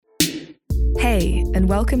Hey, and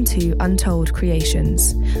welcome to Untold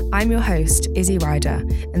Creations. I'm your host, Izzy Ryder,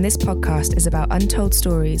 and this podcast is about untold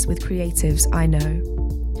stories with creatives I know.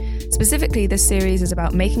 Specifically, this series is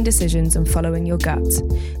about making decisions and following your gut.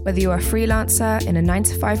 Whether you're a freelancer in a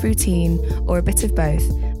 9-to-5 routine or a bit of both,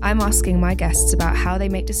 I'm asking my guests about how they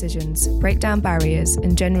make decisions, break down barriers,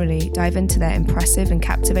 and generally dive into their impressive and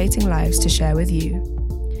captivating lives to share with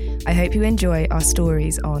you. I hope you enjoy our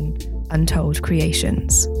stories on Untold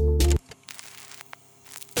Creations.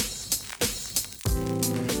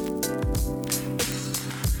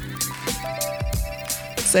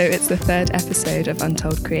 So it's the third episode of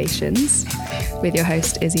Untold Creations with your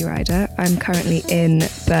host, Izzy Ryder. I'm currently in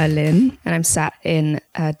Berlin and I'm sat in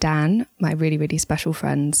Dan, my really, really special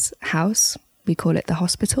friend's house. We call it the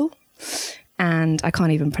hospital. And I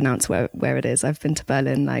can't even pronounce where it is. I've been to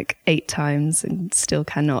Berlin like 8 times and still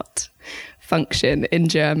cannot function in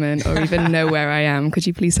German or even know where I am. Could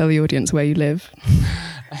you please tell the audience where you live?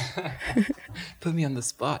 Put me on the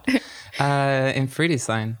spot. In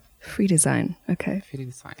Friedrichshain. Friedrichshain, okay.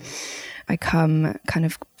 Friedrichshain. I come kind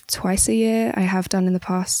of twice a year. I have done in the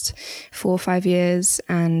past 4 or 5 years.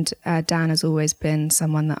 And Dan has always been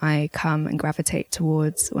someone that I come and gravitate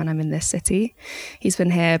towards when I'm in this city. He's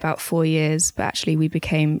been here about 4 years, but actually we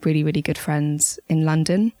became really, really good friends in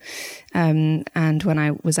London. And when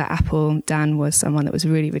I was at Apple, Dan was someone that was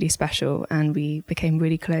really, really special. And we became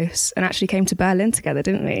really close and actually came to Berlin together,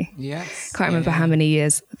 didn't we? Yes. Can't remember how many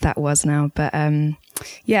years that was now. But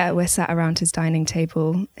yeah, we're sat around his dining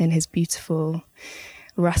table in his beautiful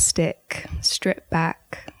rustic, stripped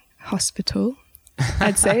back hospital,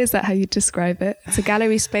 I'd say. Is that how you describe it? It's a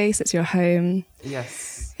gallery space. It's your home.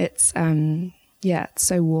 Yes. It's, it's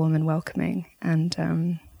so warm and welcoming.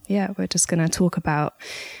 And we're just going to talk about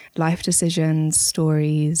life decisions,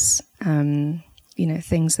 stories,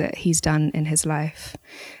 things that he's done in his life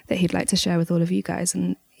that he'd like to share with all of you guys.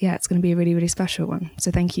 And yeah, it's going to be a really, really special one. So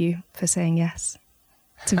thank you for saying yes.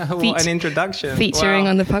 What an introduction. Featuring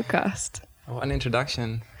on the podcast. What an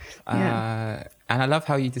introduction. Yeah. And I love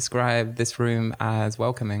how you describe this room as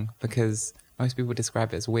welcoming, because most people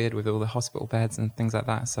describe it as weird with all the hospital beds and things like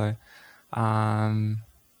that. So, I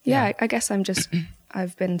guess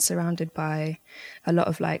I've been surrounded by a lot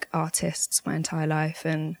of like artists my entire life.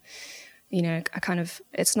 And,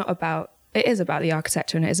 it is about the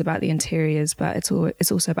architecture and it is about the interiors, but it's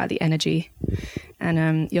also about the energy.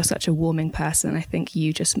 And you're such a warming person. I think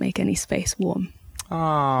you just make any space warm.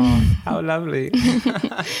 Oh, how lovely.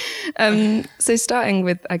 So starting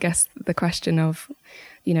with, I guess, the question of,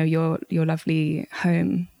 your lovely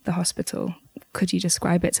home, the hospital. Could you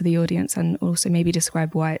describe it to the audience and also maybe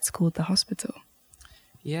describe why it's called the hospital?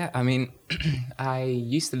 Yeah, I mean, I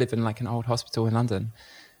used to live in like an old hospital in London.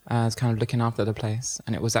 I was kind of looking after the place,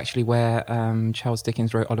 and it was actually where Charles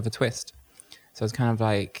Dickens wrote Oliver Twist. So it's kind of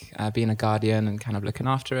like being a guardian and kind of looking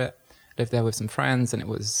after it. Lived there with some friends, and it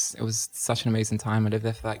was such an amazing time. I lived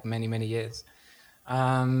there for like many, many years.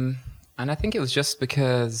 And I think it was just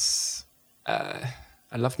because I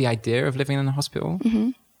love the idea of living in a hospital. Mm-hmm.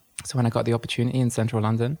 So when I got the opportunity in central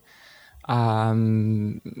London, I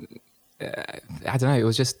don't know, it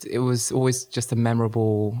was always just a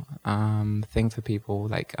memorable thing for people,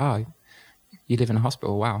 like, oh, you live in a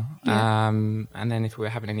hospital, wow. Yeah. And then if we were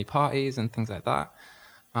having any parties and things like that,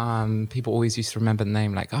 people always used to remember the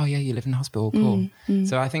name, like, oh yeah, you live in a hospital, cool.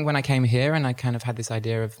 So I think when I came here and I kind of had this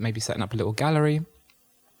idea of maybe setting up a little gallery,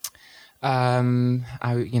 I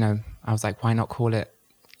was like, why not call it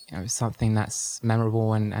something that's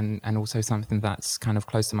memorable and also something that's kind of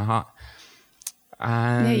close to my heart.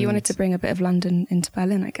 And you wanted to bring a bit of London into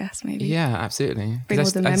Berlin, I guess, maybe. Yeah, absolutely. Bring all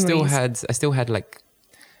the memories. I still had like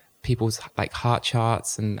people's like heart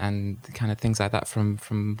charts and kind of things like that from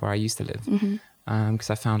where I used to live. Mm-hmm.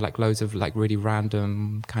 Because I found like loads of like really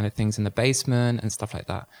random kind of things in the basement and stuff like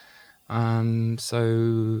that.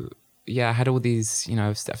 So yeah, I had all these,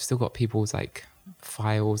 I've still got people's like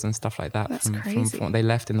files and stuff like that from what they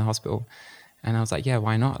left in the hospital. And I was like, yeah,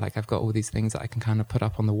 why not? Like, I've got all these things that I can kind of put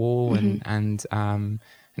up on the wall, mm-hmm. and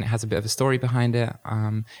it has a bit of a story behind it.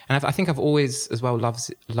 And I think I've always as well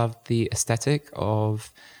loved the aesthetic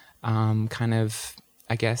of kind of,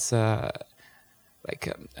 I guess,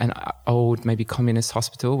 like an old maybe communist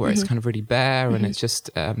hospital where mm-hmm. it's kind of really bare, mm-hmm. and it's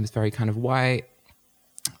just it's very kind of white,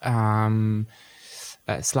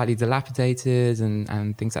 slightly dilapidated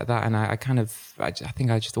and things like that. And I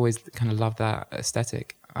think I just always kind of loved that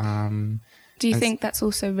aesthetic. Do you think that's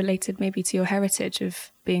also related maybe to your heritage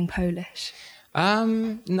of being Polish?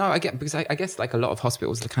 No, I guess like a lot of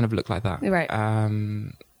hospitals kind of look like that. Right.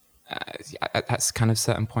 At kind of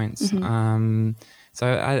certain points. Mm-hmm. So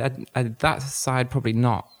I that side probably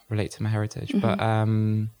not relate to my heritage,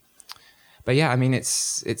 but yeah, I mean, I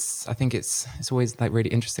think it's always like really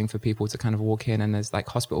interesting for people to kind of walk in, and there's like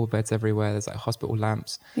hospital beds everywhere. There's like hospital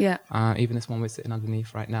lamps. Yeah. Even this one we're sitting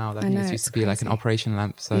underneath right now, I know, it used to be crazy. like an operation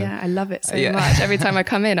lamp. So yeah, I love it so much. Every time I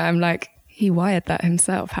come in, I'm like, he wired that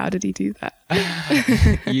himself. How did he do that?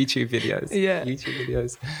 YouTube videos. Yeah. YouTube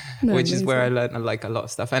videos, No, which is where I amazing. learned like a lot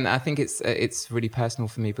of stuff. And I think it's really personal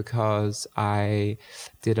for me because I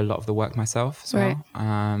did a lot of the work myself as Right.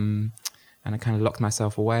 well. And I kind of locked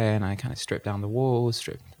myself away, and I kind of stripped down the walls,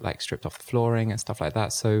 stripped off the flooring and stuff like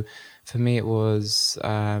that. So for me, it was,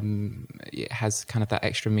 it has kind of that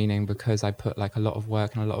extra meaning because I put like a lot of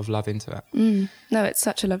work and a lot of love into it. No, it's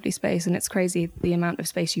such a lovely space, and it's crazy the amount of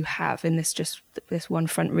space you have in this one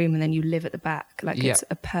front room, and then you live at the back. Like it's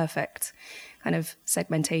a perfect kind of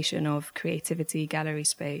segmentation of creativity, gallery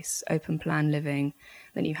space, open plan living.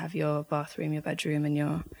 Then you have your bathroom, your bedroom, and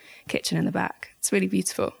your kitchen in the back. It's really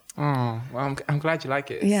beautiful. Oh, well, I'm glad you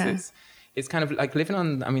like it. It's kind of like living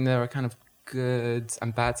on, I mean, there are kind of good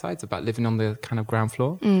and bad sides about living on the kind of ground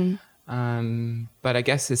floor. But I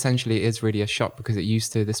guess essentially it is really a shop because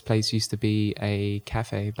this place used to be a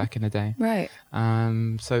cafe back in the day. Right.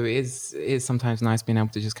 So it is sometimes nice being able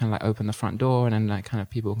to just kind of like open the front door, and then like kind of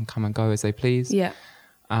people can come and go as they please. Yeah.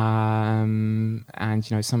 And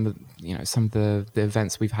some of the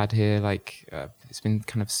events we've had here, like it's been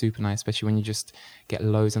kind of super nice, especially when you just get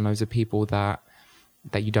loads and loads of people that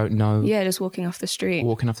you don't know. Yeah, just walking off the street,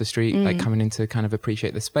 like coming in to kind of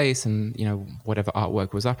appreciate the space and whatever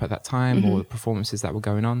artwork was up at that time or the performances that were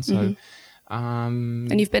going on. So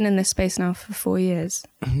and you've been in this space now for 4 years?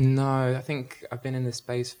 No, I think I've been in this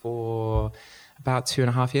space for about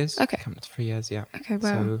 2.5 years. Okay. Coming to 3 years, yeah. Okay, wow.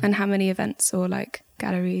 So, and how many events or like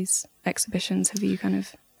galleries, exhibitions have you kind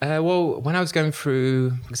of... well, when I was going through,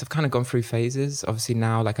 because I've kind of gone through phases, obviously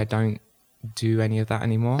now like I don't do any of that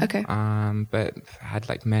anymore. Okay. But I had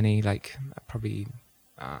like many, like probably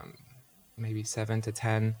maybe 7 to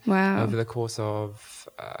 10 Wow. over the course of,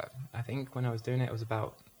 I think when I was doing it, it was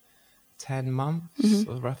about 10 months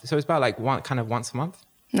or roughly. So it was about like once a month.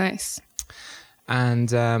 Nice. And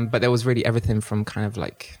but there was really everything from kind of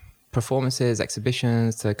like performances,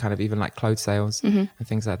 exhibitions, to kind of even like clothes sales and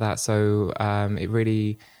things like that. So I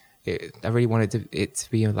really wanted it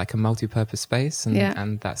to be like a multi-purpose space,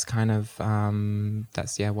 and that's kind of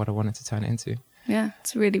what I wanted to turn it into. Yeah,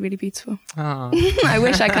 it's really, really beautiful. Oh. I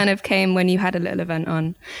wish I kind of came when you had a little event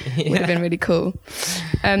on. It would have been really cool.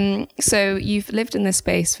 So you've lived in this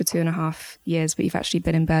space for 2.5 years, but you've actually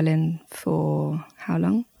been in Berlin for how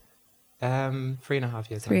long? 3.5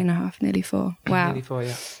 years. 3.5, nearly 4. Wow. Nearly 4,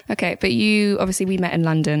 yeah. Okay, but we met in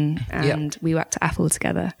London, and we worked at Apple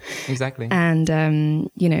together. Exactly. And,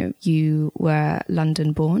 you were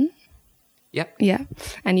London born. Yep. Yeah.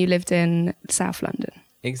 And you lived in South London.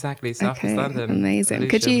 Exactly, South East London. Amazing.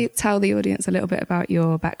 Could you tell the audience a little bit about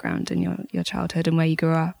your background and your childhood and where you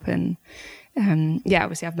grew up? And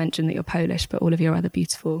obviously I've mentioned that you're Polish, but all of your other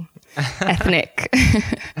beautiful ethnic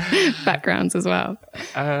backgrounds as well.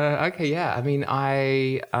 Okay, yeah. I mean,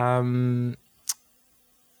 I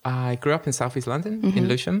grew up in South East London, in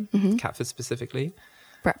Lewisham, Catford specifically.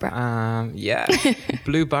 Brat, brat. Yeah,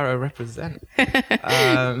 Blue Borough represent.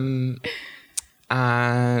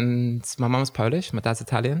 And my mom's Polish, my dad's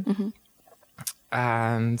Italian.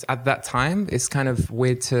 And at that time, it's kind of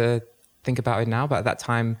weird to think about it now, but at that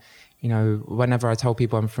time, whenever I told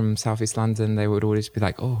people I'm from South East London, they would always be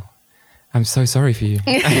like, "Oh, I'm so sorry for you."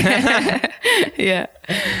 Yeah.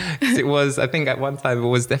 Because it was, I think at one time it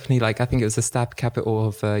was definitely like, I think it was the stab capital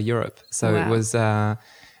of Europe. So wow. It was,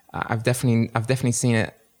 I've definitely seen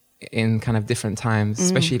it in kind of different times,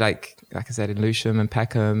 especially like I said, in Lewisham and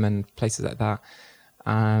Peckham and places like that.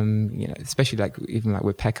 Especially like even like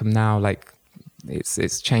with Peckham now, like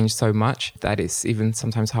it's changed so much that it's even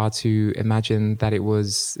sometimes hard to imagine that it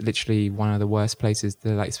was literally one of the worst places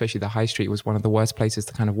especially the high street was one of the worst places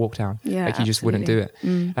to kind of walk down. Yeah, like you just wouldn't do it.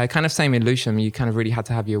 Kind of same in Lewisham, you kind of really had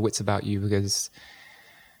to have your wits about you because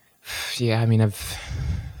I mean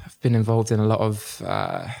I've been involved in a lot of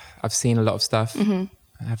I've seen a lot of stuff.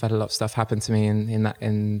 I've had a lot of stuff happen to me in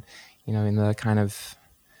the kind of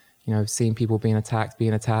seeing people being attacked.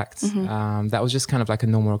 That was just kind of like a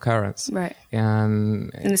normal occurrence. Right.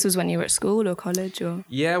 And this was when you were at school or college or?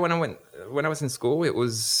 Yeah, when I was in school, it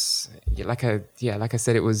was like I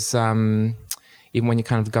said, it was even when you're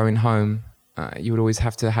kind of going home, you would always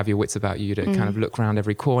have to have your wits about you to kind of look around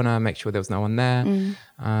every corner, make sure there was no one there.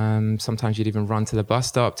 Sometimes you'd even run to the bus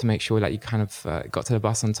stop to make sure that you kind of got to the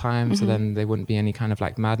bus on time, so then there wouldn't be any kind of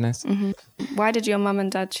like madness. Why did your mum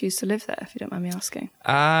and dad choose to live there, if you don't mind me asking?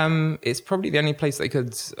 It's probably the only place they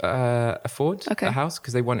could afford a house,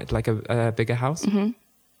 because they wanted like a bigger house.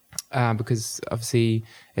 Because obviously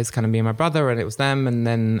it's kind of me and my brother, and it was them, and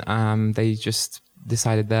then they just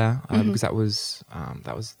decided there because that was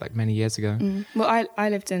like many years ago. Well,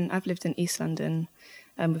 I've lived in East London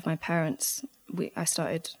with my parents. I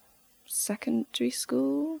started secondary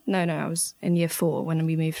school. No, I was in year 4 when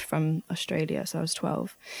we moved from Australia, so I was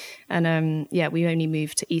 12. And we only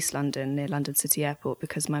moved to East London near London City Airport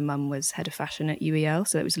because my mum was head of fashion at UEL,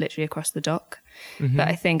 so it was literally across the dock. But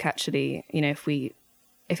I think actually, you know,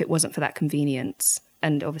 if it wasn't for that convenience,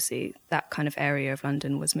 and obviously that kind of area of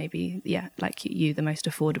London was maybe, like you, the most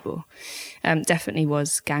affordable. Definitely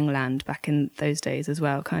was gangland back in those days as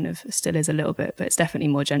well, kind of still is a little bit, but it's definitely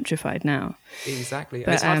more gentrified now. Exactly.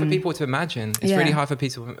 But, it's hard for people to imagine. It's really hard for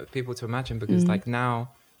people to imagine, because like now,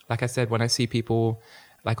 like I said, when I see people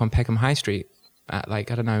like on Peckham High Street at like,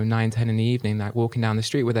 I don't know, 9, 10 in the evening, like walking down the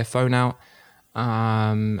street with their phone out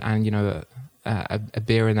and, you know, a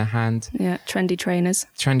beer in their hand. Yeah, trendy trainers,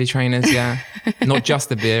 yeah. Not just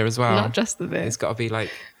the beer as well. Not just the beer. It's got to be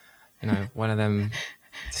like, you know, one of them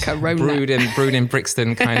brewed in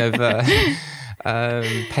Brixton kind of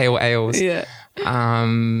pale ales. Yeah.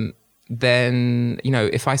 Then, you know,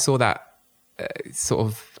 if I saw that sort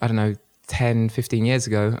of, I don't know, 10, 15 years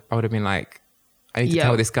ago, I would have been like, I need to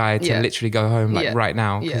tell this guy to literally go home like right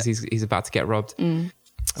now, because he's about to get robbed.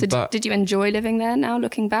 So did you enjoy living there now,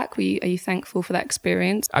 looking back? Are you thankful for that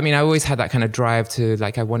experience? I mean, I always had that kind of drive to,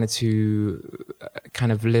 like, I wanted to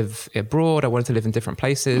kind of live abroad. I wanted to live in different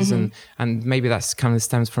places. And maybe that's kind of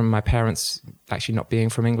stems from my parents actually not being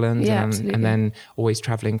from England. And then always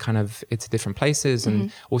traveling kind of into different places, and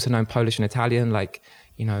also knowing Polish and Italian, like,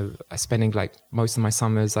 you know, spending like most of my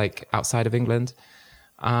summers like outside of England.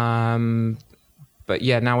 But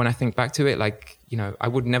yeah, now when I think back to it, like, you know, I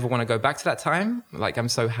would never want to go back to that time. Like, I'm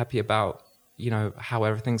so happy about, you know, how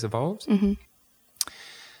everything's evolved.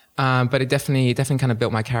 But it definitely kind of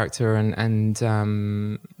built my character and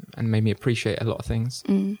made me appreciate a lot of things.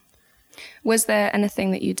 Was there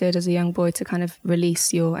anything that you did as a young boy to kind of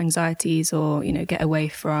release your anxieties, or, you know, get away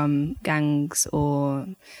from gangs or,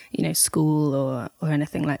 you know, school or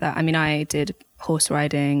anything like that? I mean, I did horse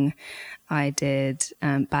riding. I did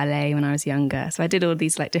ballet when I was younger. So I did all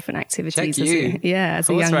these like different activities. Check you. As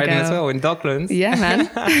a young girl. Horse riding as well in Docklands. Yeah, man.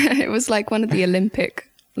 It was like one of the Olympic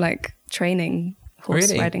like training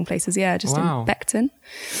horse riding places. Yeah, just in Beckton.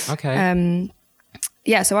 Okay.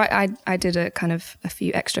 So I did a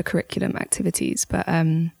few extracurriculum activities, but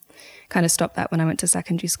kind of stopped that when I went to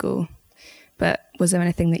secondary school. But was there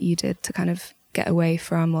anything that you did to kind of get away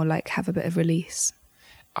from, or like have a bit of release?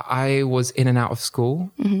 I was in and out of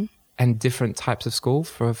school. And different types of school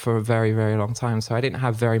for a very, very long time. So I didn't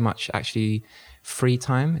have very much actually free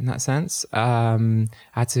time in that sense. I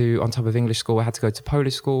had to, on top of English school, I had to go to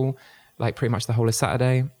Polish school, like pretty much the whole of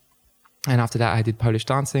Saturday. And after that, I did Polish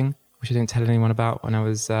dancing, which I didn't tell anyone about when I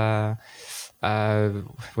was younger.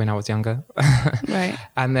 Right.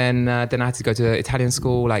 And then I had to go to Italian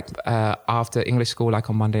school, like after English school, like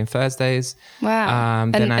on Monday and Thursdays. Wow.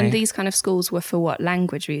 And these kind of schools were for what?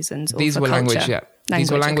 Language reasons? Or these for were culture? Language, yeah.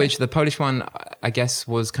 These were language. Okay. The Polish one, I guess,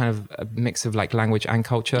 was kind of a mix of like language and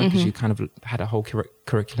culture, because you kind of had a whole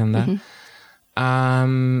curriculum there.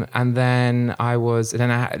 And then I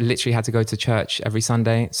literally had to go to church every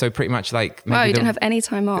Sunday. So pretty much like... Wow, you didn't have any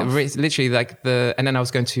time off. Literally like and then I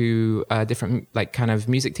was going to different like kind of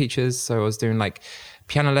music teachers. So I was doing like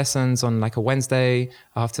piano lessons on like a Wednesday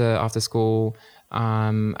after school.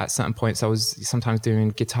 At certain points I was sometimes doing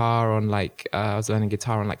guitar on like, I was learning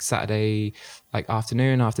guitar on like Saturday, like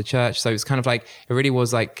afternoon after church. So it's kind of like, it really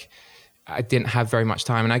was like, I didn't have very much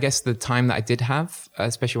time. And I guess the time that I did have,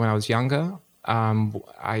 especially when I was younger,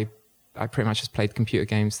 I pretty much just played computer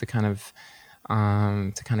games to kind of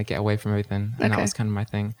get away from everything, and that was kind of my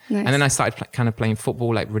thing. Nice. And then I started kind of playing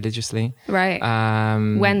football like religiously. Right.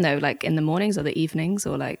 When though? Like in the mornings or the evenings,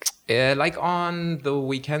 or like? Yeah, like on the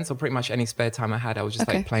weekends, or pretty much any spare time I had, I was just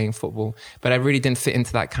like playing football. But I really didn't fit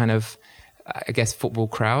into that kind of, I guess, football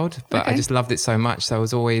crowd. But I just loved it so much. So I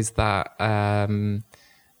was always that.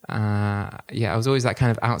 I was always that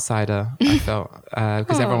kind of outsider, I felt,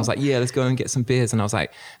 because everyone was like, yeah, let's go and get some beers. And I was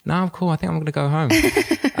like, no, I'm cool. I think I'm going to go home.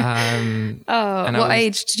 What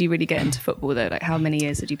age did you really get into football though? Like how many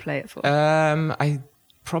years did you play it for? I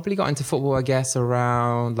probably got into football, I guess,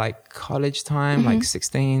 around like college time, like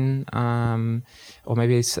 16, or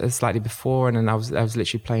maybe slightly before. And then I was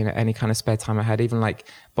literally playing at any kind of spare time I had, even like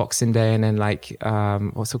Boxing Day, and then like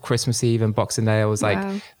also Christmas Eve and Boxing Day. I was like,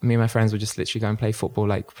 me and my friends would just literally go and play football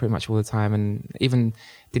like pretty much all the time, and didn't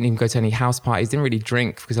even go to any house parties. Didn't really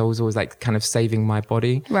drink because I was always like kind of saving my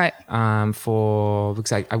body, right?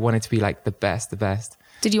 Because I wanted to be like the best.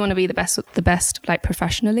 Did you want to be the best, like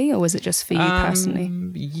professionally, or was it just for you personally?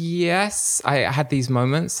 Yes, I had these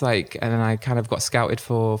moments, like, and then I kind of got scouted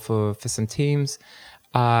for some teams,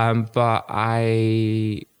 but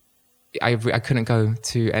I couldn't go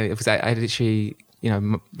to any because I literally,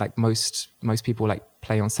 like most people like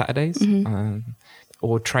play on Saturdays.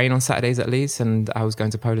 Or train on Saturdays at least, and I was going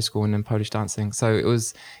to Polish school and then Polish dancing. So it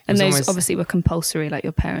was those almost, obviously were compulsory, like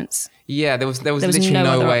your parents. Yeah, there was literally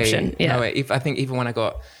no way. Option. Yeah. No way. I think even when I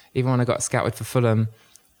got scouted for Fulham,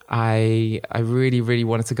 I really, really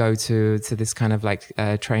wanted to go to this kind of like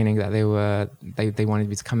training that they wanted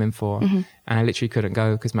me to come in for, and I literally couldn't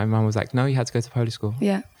go because my mum was like, no, you had to go to Polish school.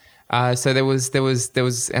 Yeah. So there was,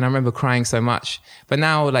 and I remember crying so much. But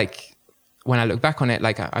now, like when I look back on it,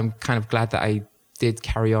 like I'm kind of glad that I did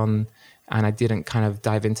carry on and I didn't kind of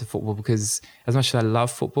dive into football, because as much as I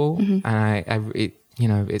love football and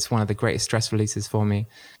it's one of the greatest stress releases for me,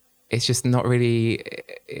 it's just not really,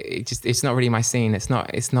 it's not really my scene. It's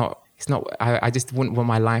not, I just wouldn't want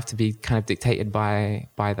my life to be kind of dictated by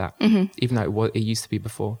that, even though it used to be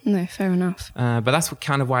before. No, fair enough. But that's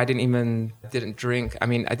kind of why I didn't drink. I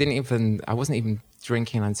mean, I wasn't even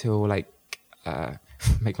drinking until like,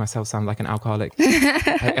 make myself sound like an alcoholic.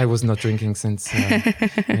 I was not drinking since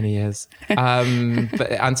many years.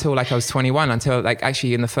 But until like I was 21, until like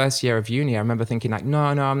actually in the first year of uni, I remember thinking like, no,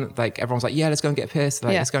 I'm like, everyone's like, yeah, let's go and get pissed.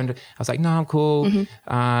 Like, let's go and I was like, no, I'm cool.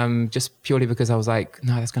 Just purely because I was like,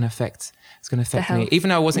 no, it's going to affect me. Even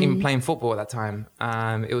though I wasn't even playing football at that time.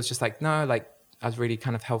 It was just like, no, like I was really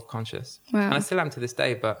kind of health conscious. Wow. And I still am to this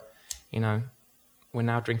day, but we're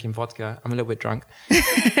now drinking vodka. I'm a little bit drunk.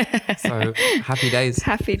 So happy days.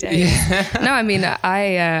 Happy days. Yeah. No, I mean,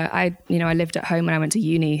 I lived at home when I went to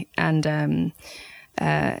uni, and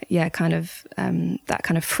that kind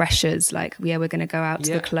of freshers, like, we're going to go out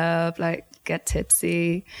to the club, like get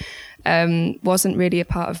tipsy. Wasn't really a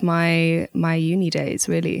part of my uni days,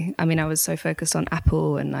 really. I mean, I was so focused on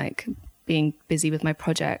Apple and like being busy with my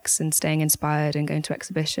projects and staying inspired and going to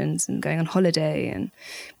exhibitions and going on holiday and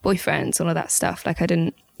boyfriends, all of that stuff. Like I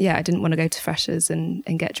didn't want to go to freshers and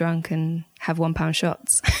get drunk and have £1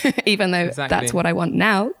 shots, even though that's what I want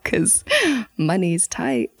now because money's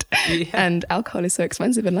tight and alcohol is so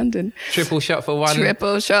expensive in London. Triple shot for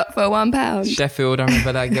 £1. Sheffield, I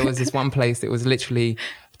remember like there was this one place that was literally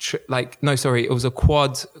it was a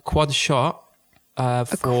quad shot.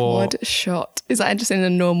 Quad shot. Is that just in a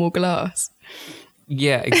normal glass?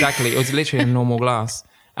 Yeah, exactly. It was literally a normal glass,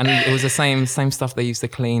 and it was the same stuff they used to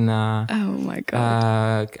clean. Oh my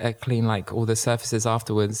god! Clean like all the surfaces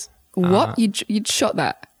afterwards. What? You'd shot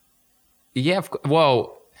that? Yeah.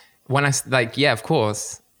 Well, of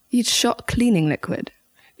course. You'd shot cleaning liquid.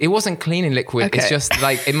 It wasn't cleaning liquid. Okay. It's just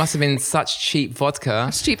like, it must have been such cheap vodka.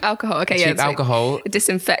 It's cheap alcohol. Okay, cheap alcohol. Like, it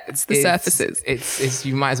disinfects the surfaces. It's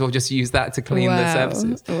you might as well just use that to clean the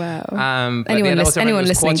surfaces. Wow. Anyone listening,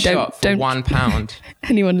 don't £1.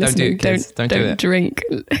 Anyone listening, don't do it. Drink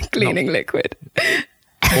cleaning liquid.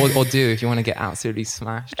 or do if you want to get absolutely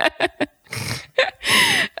smashed.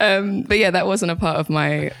 But yeah, that wasn't a part of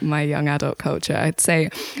my young adult culture. I'd say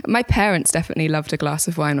my parents definitely loved a glass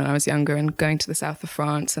of wine when I was younger, and going to the south of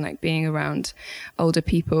France and like being around older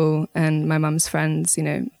people and my mum's friends,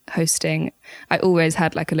 hosting. I always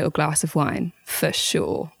had like a little glass of wine for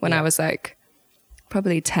sure. When I was like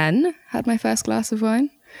probably 10, had my first glass of wine.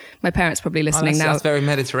 My parents probably listening now. That's very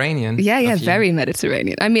Mediterranean. Yeah, very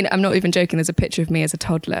Mediterranean. I mean, I'm not even joking. There's a picture of me as a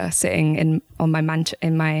toddler sitting in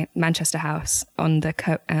my Manchester house on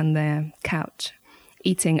the couch,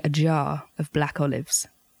 eating a jar of black olives.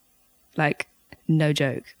 Like, no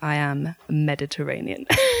joke. I am Mediterranean.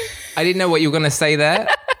 I didn't know what you were going to say there.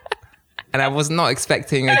 And I was not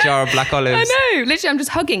expecting a jar of black olives. I know. Literally, I'm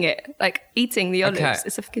just hugging it, like eating the olives. Okay.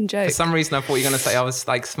 It's a fucking joke. For some reason, I thought you were going to say I was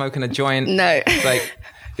like smoking a joint. No. Like,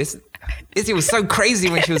 Izzy was so crazy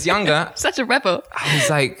when she was younger. Such a rebel.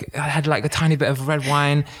 I had like a tiny bit of red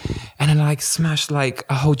wine and then like smashed like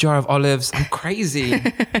a whole jar of olives. I'm crazy.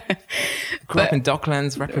 Grew up in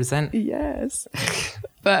Docklands, represent. Yes.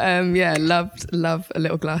 But love a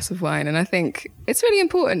little glass of wine. And I think it's really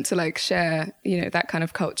important to like share, that kind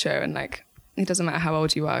of culture, and like, it doesn't matter how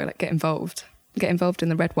old you are, like get involved in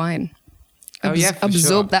the red wine.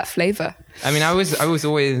 absorb that flavor. I mean, I was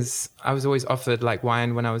always offered like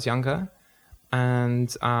wine when I was younger, and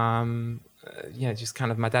just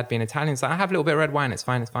kind of my dad being Italian, so I have a little bit of red wine. It's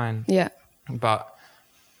fine. Yeah, but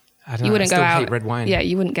I don't know. I still hate red wine. Yeah,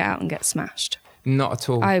 you wouldn't go out and get smashed. Not at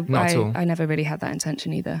all. Not at all. I never really had that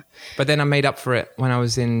intention either. But then I made up for it when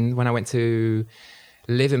I went to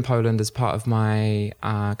live in Poland as part of my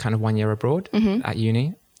kind of 1 year abroad at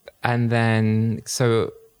uni. And then,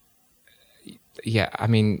 I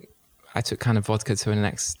mean, I took kind of vodka to the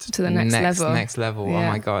next level. Yeah. Oh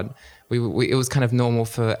my God. It was kind of normal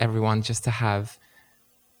for everyone just to have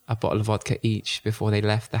a bottle of vodka each before they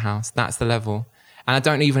left the house. That's the level. And I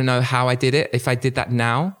don't even know how I did it. If I did that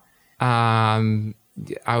now,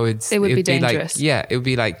 it would be dangerous. It would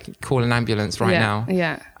be like call an ambulance now.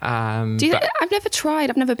 Yeah. I've never tried.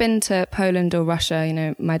 I've never been to Poland or Russia. You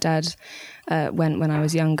know, my dad went when I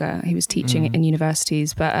was younger. He was teaching in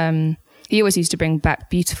universities, but he always used to bring back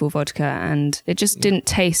beautiful vodka, and it just didn't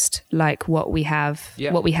taste like what we had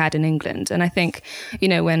in England. And I think, you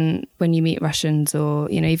know, when you meet Russians, or,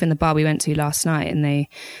 you know, even the bar we went to last night, and they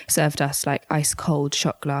served us like ice cold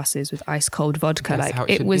shot glasses with ice cold vodka. That's how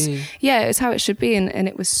it was, it's how it should be. And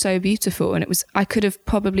it was so beautiful. And I could have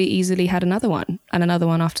probably easily had another one and another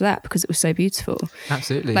one after that, because it was so beautiful.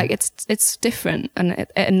 Absolutely. Like it's different. And it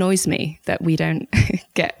annoys me that we don't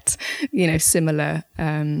get, you know, similar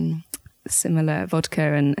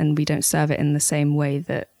vodka, and we don't serve it in the same way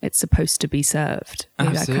that it's supposed to be served.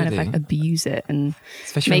 Absolutely. I kind of like abuse it, and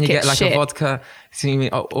especially when you get like shit. A vodka,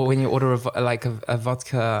 or when you order a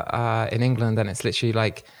vodka in England, and it's literally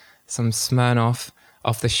like some Smirnoff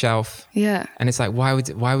off the shelf. Yeah. And it's like, why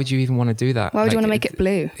would you even want to do that? Why would you want to make it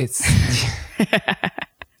blue? It's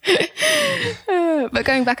but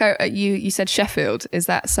going back, you said Sheffield. Is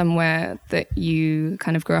that somewhere that you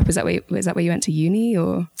kind of grew up? Is that where you went to uni,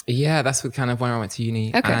 or? Yeah, that's kind of where I went to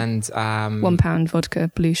uni. Okay. And £1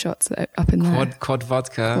 vodka, blue shots up in there. Quad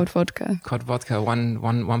vodka.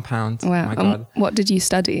 £1. Wow. My God. What did you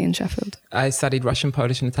study in Sheffield? I studied Russian,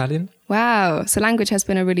 Polish, and Italian. Wow. So language has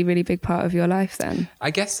been a really, really big part of your life then. I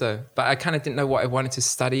guess so. But I kind of didn't know what I wanted to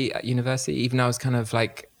study at university, even though I was kind of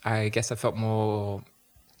like, I guess I felt more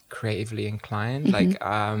creatively inclined. Like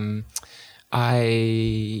I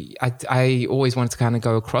always wanted to kind of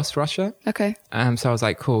go across Russia. Okay. So I was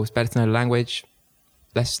like, cool, it's better to know the language.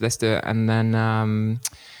 Let's do it. And then and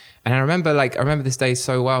I remember this day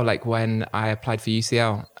so well, like when I applied for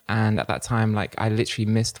UCL, and at that time, like I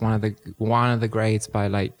literally missed one of the grades by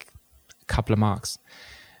like a couple of marks.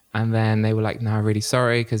 And then they were like, no, really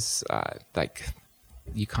sorry, because like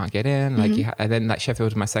you can't get in, like and then like Sheffield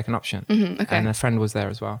was my second option. Okay. And a friend was there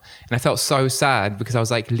as well, and I felt so sad because I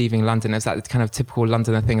was like leaving London. It was that kind of typical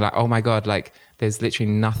Londoner thing, like, oh my God, like there's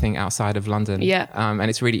literally nothing outside of London. And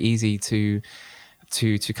it's really easy to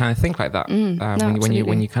kind of think like that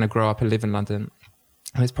when you kind of grow up and live in London.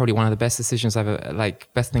 And it's probably one of the best decisions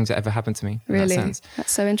best things that ever happened to me. Really? In that sense.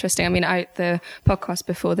 That's so interesting. I mean, the podcast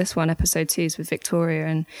before this one, episode 2, is with Victoria,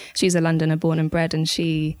 and she's a Londoner born and bred, and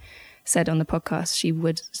she said on the podcast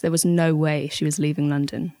there was no way she was leaving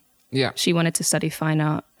London. Yeah. She wanted to study fine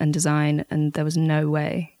art and design, and there was no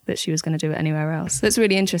way that she was going to do it anywhere else. That's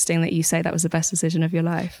really interesting that you say that was the best decision of your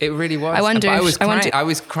life. It really was. I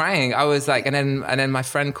was crying. I was like, and then my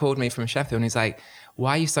friend called me from Sheffield, and he's like,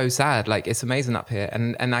 why are you so sad? Like, it's amazing up here.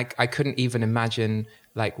 And I couldn't even imagine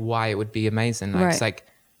like why it would be amazing. Like, It's like,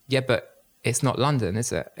 yeah, but it's not London,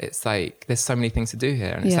 is it? It's like, there's so many things to do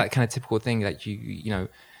here. And it's that kind of typical thing that you know,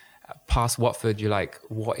 past Watford, you're like,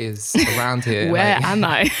 what is around here? Where like, am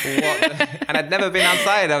I? And I'd never been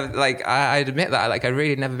outside. I admit that. Like, I'd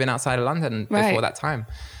really never been outside of London before that time.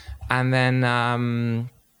 And then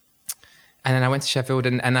I went to Sheffield,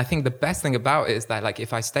 and I think the best thing about it is that, like,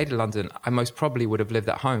 if I stayed in London, I most probably would have lived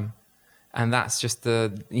at home. And that's just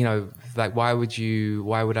like, why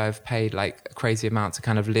would I have paid like a crazy amount to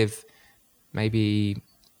kind of live maybe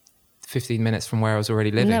 15 minutes from where I was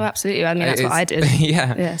already living? No, absolutely. I mean, that's what I did.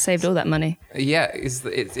 Yeah, saved all that money. Yeah,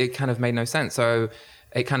 it kind of made no sense. So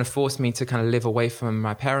it kind of forced me to kind of live away from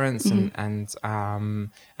my parents, and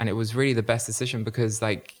it was really the best decision because,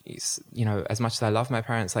 like, you know, as much as I love my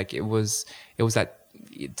parents, like it was that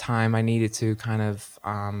time I needed to kind of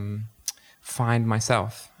find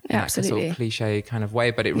myself in that sort of cliche kind of way,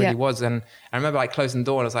 but it really was. And I remember like closing the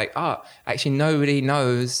door and I was like, actually nobody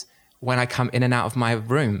knows when I come in and out of my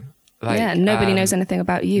room. Like, nobody knows anything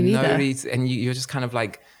about you either. And you're just kind of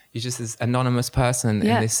like, you're just this anonymous person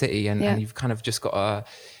in this city, and you've kind of just got to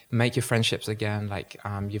make your friendships again. Like,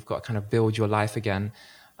 you've got to kind of build your life again.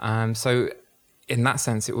 So in that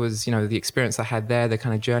sense, it was, you know, the experience I had there, the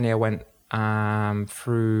kind of journey I went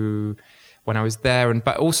through when I was there,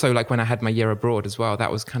 but also like when I had my year abroad as well.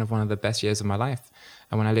 That was kind of one of the best years of my life.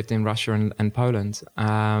 And when I lived in Russia and Poland.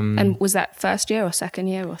 And was that first year or second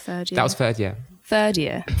year or third year? That was third year. Third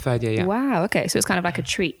year? Third year, yeah. Wow, okay. So it's kind of like a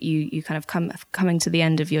treat. You kind of coming to the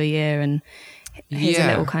end of your year, and here's a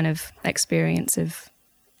little kind of experience of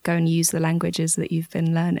go and use the languages that you've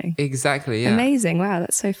been learning. Exactly, yeah. Amazing. Wow,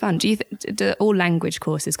 that's so fun. Do all language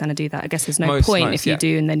courses kind of do that? I guess there's no point if you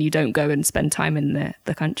do and then you don't go and spend time in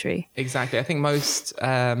the country. Exactly. I think most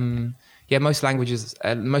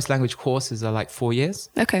language courses are like 4 years.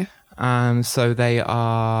 Okay. So they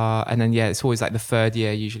are, and then it's always like the third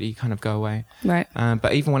year usually you kind of go away. Right.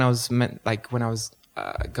 But even when I was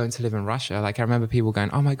going to live in Russia, like I remember people going,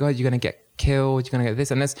 "Oh my God, you're going to get killed, you're going to get this,"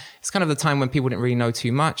 and it's kind of the time when people didn't really know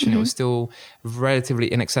too much, and it was still relatively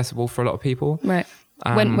inaccessible for a lot of people. Right.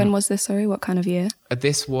 When was this? Sorry, what kind of year?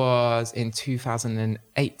 This was in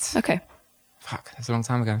 2008. Okay. Fuck, that's a long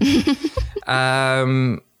time ago.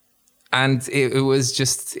 And it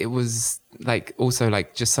was like also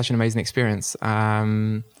like just such an amazing experience.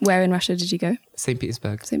 Where in Russia did you go? St.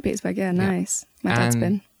 Petersburg. St. Petersburg, yeah, nice. My dad's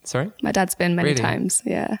been. Sorry? My dad's been many Really? times,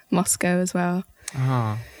 yeah. Moscow as well.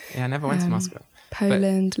 Oh, yeah, I never went to Moscow.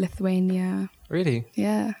 Poland, Lithuania. Really?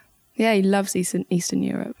 Yeah. Yeah, he loves Eastern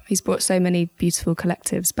Europe. He's brought so many beautiful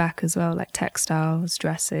collectives back as well, like textiles,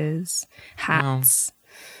 dresses, hats.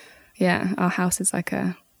 Wow. Yeah, our house is like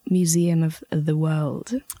a museum of the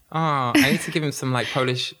world. Oh, I need to give him some like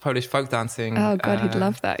Polish folk dancing. Oh God, he'd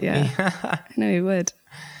love that. Yeah, I know he would.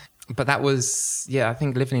 But that was, I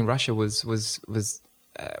think living in Russia was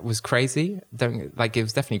crazy. It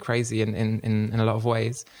was definitely crazy in a lot of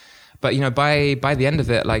ways. But by the end of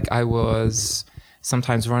it, like I was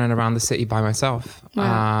sometimes running around the city by myself.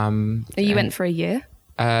 Wow. You went for a year?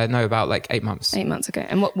 No, about like 8 months. 8 months, okay.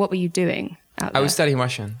 And what were you doing out there? I was studying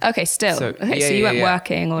Russian. Okay, still. So you weren't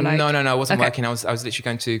working or like... No, I wasn't working. I was literally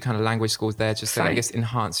going to kind of language schools there just to, I guess,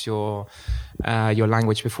 enhance your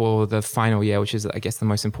language before the final year, which is, I guess, the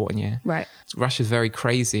most important year. Right. Russia's very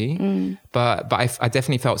crazy, but I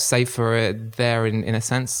definitely felt safer there in a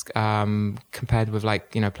sense compared with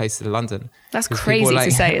like, places in London. That's crazy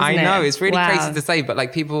to say, isn't it? I know, it's really crazy to say, but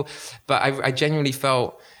like I genuinely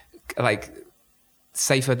felt like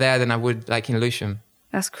safer there than I would like in Lewisham.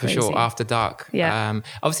 That's crazy. For sure, after dark. Yeah.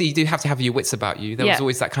 Obviously, you do have to have your wits about you. There was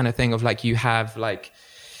always that kind of thing of like you have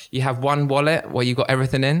one wallet where you got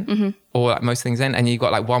everything in, or like most things in, and you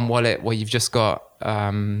got like one wallet where you've just got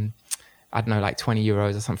I don't know, like 20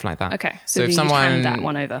 euros or something like that. Okay, so if someone hand that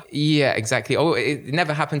one over. Yeah, exactly. Oh, it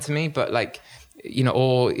never happened to me, but like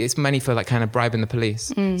or it's mainly for like kind of bribing the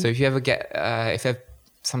police. So if you ever get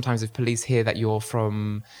sometimes if police hear that you're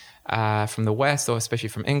from the West, or especially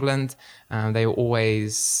from England, they will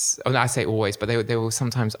always, I say always, but they will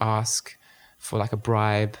sometimes ask for like a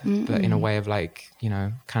bribe, but in a way of like,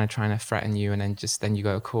 kind of trying to threaten you, and then you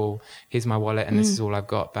go, cool, here's my wallet and this is all I've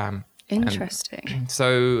got, bam. Interesting. And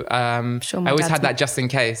so I always had that just in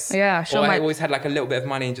case. Yeah, sure. I always had like a little bit of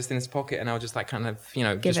money just in his pocket, and I was just like kind of,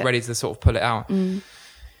 just ready to sort of pull it out.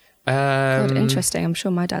 God, interesting. I'm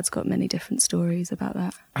sure my dad's got many different stories about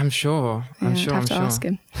that. I'm sure. I'll have to ask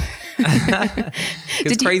him.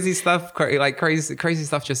 Because crazy stuff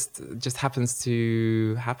just happens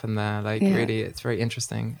to happen there. Like really, it's very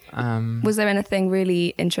interesting. Was there anything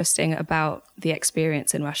really interesting about the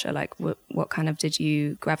experience in Russia? Like what kind of did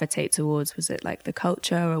you gravitate towards? Was it like the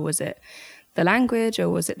culture, or was it the language, or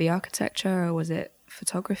was it the architecture, or was it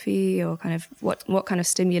photography, or kind of what kind of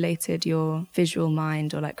stimulated your visual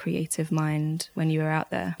mind or like creative mind when you were out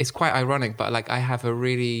there? It's quite ironic, but like I have a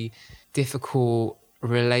really difficult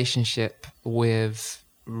relationship with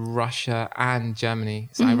Russia and Germany.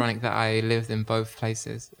 It's ironic that I lived in both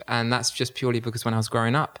places, and that's just purely because when I was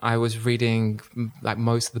growing up, I was reading like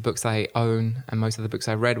most of the books I own and most of the books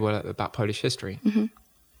I read were about Polish history.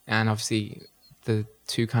 And obviously the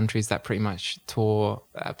two countries that pretty much tore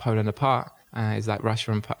Poland apart is like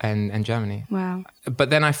Russia and Germany. Wow. But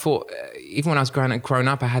then I thought, even when I was growing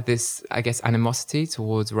up, I had this, I guess, animosity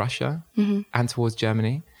towards Russia and towards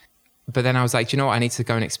Germany. But then I was like, do you know what? I need to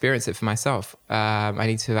go and experience it for myself. I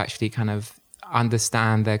need to actually kind of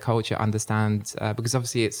understand their culture, because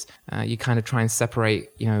obviously it's, you kind of try and separate,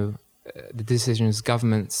 the decisions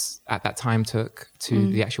governments at that time took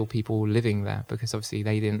to the actual people living there, because obviously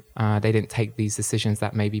they didn't take these decisions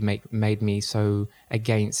that maybe made me so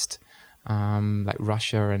against like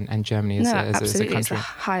Russia and Germany as a country. It's the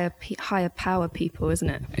higher power people, isn't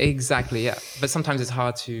it? Exactly, yeah. But sometimes it's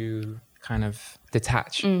hard to kind of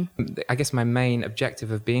detach. I guess my main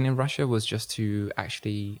objective of being in Russia was just to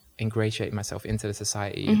actually ingratiate myself into the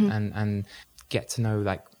society and get to know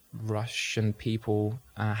like Russian people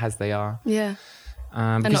as they are. Yeah.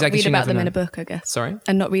 And Because not read about them know. in a book, I guess. Sorry?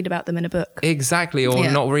 And not read about them in a book. Exactly. Or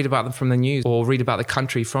not read about them from the news, or read about the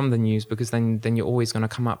country from the news, because then you're always going to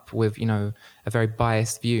come up with, you know, a very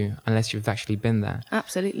biased view unless you've actually been there.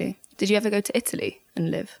 Absolutely. Did you ever go to Italy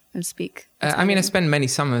and live and speak? I mean, I spent many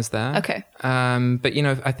summers there. Okay. But, you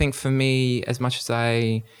know, I think for me, as much as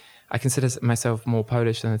I consider myself more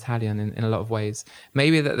Polish than Italian in a lot of ways,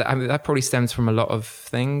 maybe that probably stems from a lot of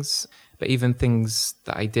things. But even things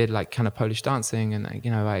that I did, like kind of Polish dancing, and,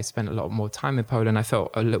 you know, I spent a lot more time in Poland. I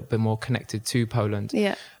felt a little bit more connected to Poland.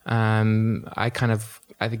 Yeah. I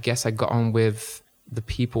guess I got on with the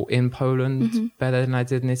people in Poland better than I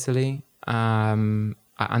did in Italy. I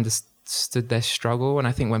understood their struggle. And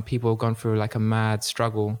I think when people have gone through like a mad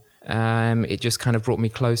struggle, it just kind of brought me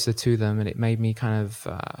closer to them. And it made me kind of,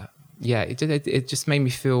 it just made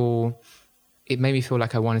me feel,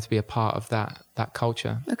 like I wanted to be a part of that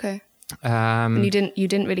culture. Okay. And you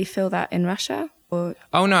didn't really feel that in Russia, or?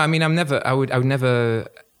 Oh no, I mean, I'm never going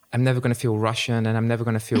to feel Russian, and I'm never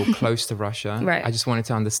going to feel close to Russia. Right. I just wanted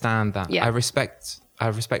to understand that. Yeah. I respect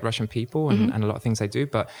Russian people and a lot of things they do,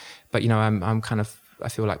 but you know, I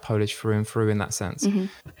feel like Polish through and through in that sense.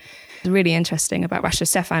 It's really interesting about Russia.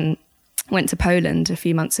 Stefan went to Poland a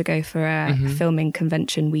few months ago for a filming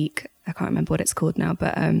convention week. I can't remember what it's called now,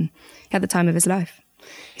 but he had the time of his life.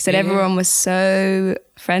 He said everyone was so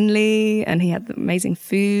friendly, and he had amazing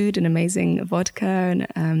food and amazing vodka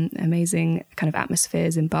and amazing kind of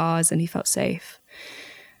atmospheres in bars, and he felt safe.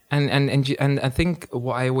 And I think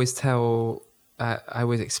what I always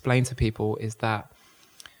explain to people is that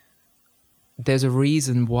there's a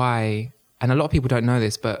reason why, and a lot of people don't know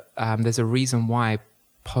this, but there's a reason why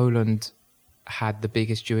Poland had the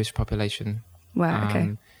biggest Jewish population. Wow.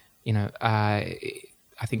 Okay. You know,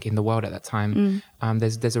 I think in the world at that time.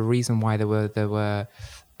 There's a reason why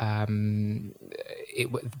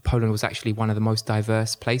Poland was actually one of the most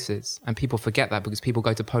diverse places, and people forget that because people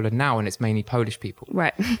go to Poland now and it's mainly Polish people.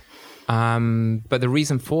 Right. But the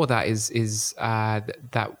reason for that is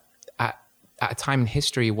that at a time in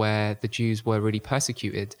history where the Jews were really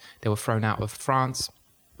persecuted, they were thrown out of France.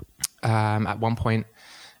 At one point,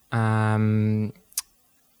 the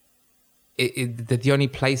only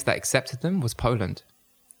place that accepted them was Poland.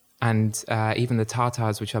 And even the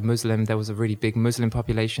Tatars, which are Muslim, there was a really big Muslim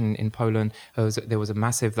population in Poland. There was a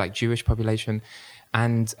massive like Jewish population,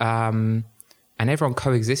 and everyone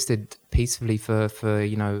coexisted peacefully for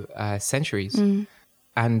you know centuries.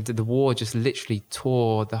 And the war just literally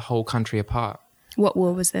tore the whole country apart. What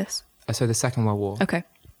war was this? So the Second World War. Okay.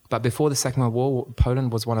 But before the Second World War,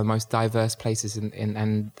 Poland was one of the most diverse places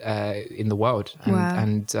in the world. And, wow.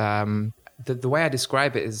 And the way I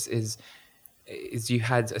describe it is you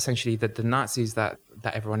had essentially the Nazis that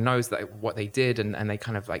everyone knows that what they did, and they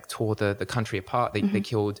kind of like tore the country apart. They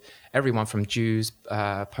killed everyone from Jews,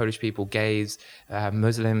 Polish people, gays,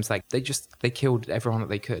 Muslims. Like they killed everyone that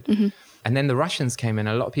they could. And then the Russians came in.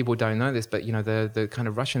 A lot of people don't know this, but you know the kind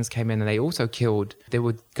of Russians came in and they also killed. They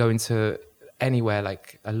would go into anywhere,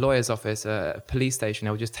 like a lawyer's office, a police station.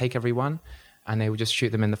 They would just take everyone and they would just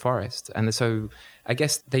shoot them in the forest. And so I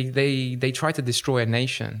guess they try to destroy a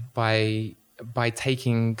nation by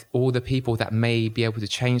taking all the people that may be able to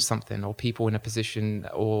change something, or people in a position,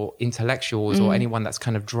 or intellectuals, or anyone that's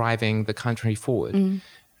kind of driving the country forward.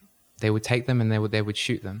 They would take them and they would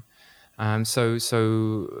shoot them. And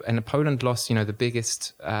Poland lost, you know, the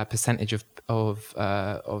biggest percentage of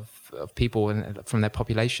people from their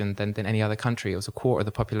population than any other country. It was a quarter of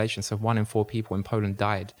the population. So 1 in 4 people in Poland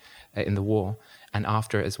died in the war and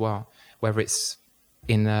after it as well, whether it's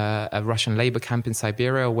in a Russian labor camp in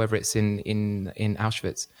Siberia, or whether it's in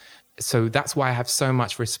Auschwitz. So that's why I have so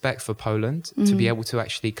much respect for Poland, to be able to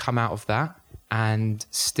actually come out of that, and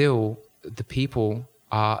still the people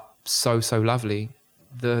are so lovely.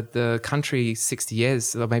 The country 60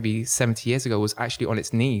 years or maybe 70 years ago was actually on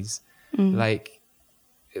its knees. Like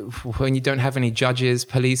when you don't have any judges,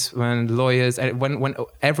 policemen, lawyers, when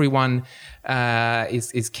everyone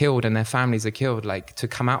is killed and their families are killed, like to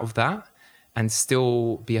come out of that and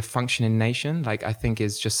still be a functioning nation, like I think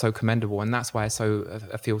is just so commendable. And that's why I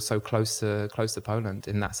feel so close to Poland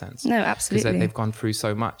in that sense. No, absolutely. Because they've gone through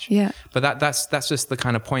so much. Yeah. But that's just the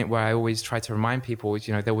kind of point where I always try to remind people,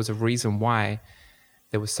 you know, there was a reason why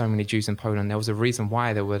there were so many Jews in Poland. There was a reason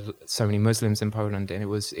why there were so many Muslims in Poland. And it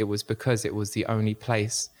was because it was the only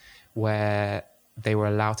place where they were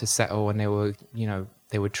allowed to settle, and they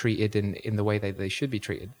were treated in the way they should be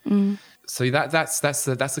treated. So that's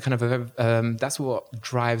the kind of that's what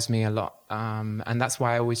drives me a lot, and that's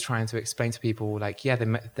why I always trying to explain to people, like, yeah,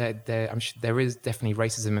 I'm sure there is definitely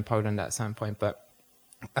racism in Poland at some point, but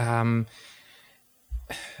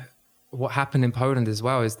what happened in Poland as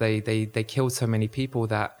well is they killed so many people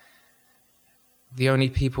that the only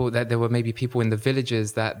people that there were maybe people in the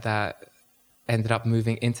villages that ended up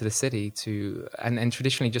moving into the city and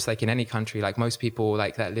traditionally, just like in any country, like most people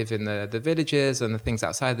like that live in the villages and the things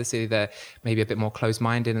outside the city, they're maybe a bit more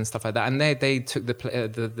closed-minded and stuff like that. And they took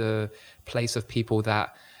the place of people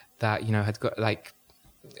that had got like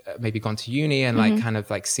maybe gone to uni and like kind of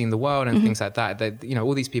like seen the world and things like that.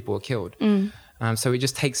 All these people were killed. So it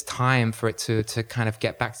just takes time for it to kind of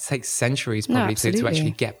get back. It takes centuries probably to actually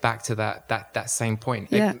get back to that same point.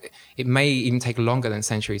 Yeah. It may even take longer than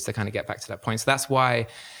centuries to kind of get back to that point. So that's why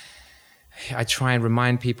I try and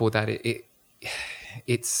remind people that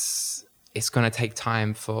it's going to take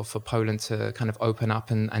time for Poland to kind of open up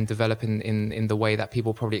and develop in the way that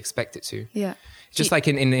people probably expect it to. Yeah. Just like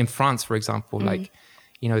in France, for example, like,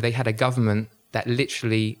 they had a government that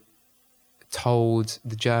literally told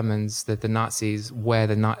the Germans, the Nazis, where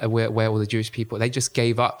all the Jewish people, they just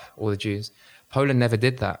gave up all the Jews. Poland never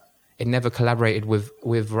did that. It never collaborated with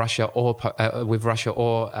Russia or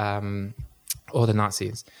the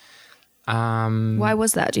Nazis. Why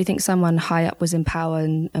was that? Do you think someone high up was in power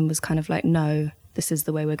and was kind of like, no, this is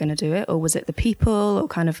the way we're going to do it? Or was it the people, or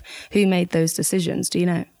kind of who made those decisions? Do you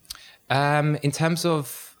know? In terms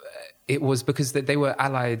of, it was because they were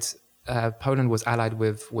allied. Poland was allied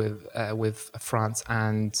with France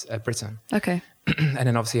and Britain. Okay. And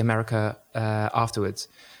then obviously America afterwards.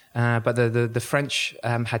 But the French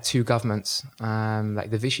had two governments, like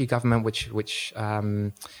the Vichy government, which was,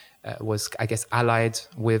 I guess, allied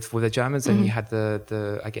with the Germans, and you had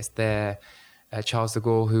their Charles de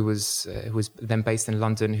Gaulle, who was then based in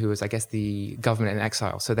London, who was, I guess, the government in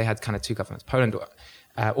exile. So they had kind of two governments. Poland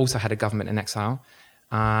also had a government in exile.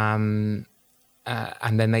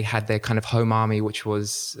 And then they had their kind of home army, which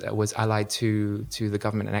was allied to the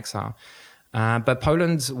government in exile. But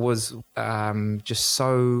Poland was just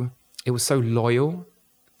so loyal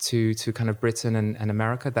to kind of Britain and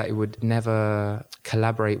America that it would never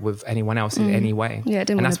collaborate with anyone else in any way. Yeah, it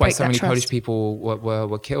didn't. And that's why so many Polish people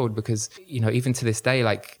were killed, because even to this day,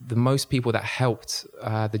 like the most people that helped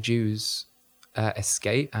the Jews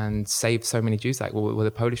escape and saved so many Jews were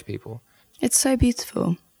the Polish people. It's so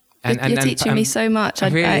beautiful. You're teaching me so much.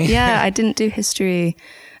 Really? I didn't do history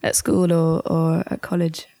at school or at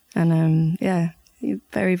college, and you're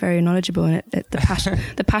very, very knowledgeable. And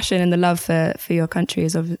the passion and the love for your country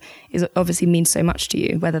is obviously means so much to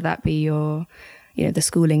you. Whether that be your, the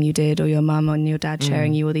schooling you did, or your mum and your dad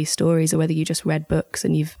sharing you all these stories, or whether you just read books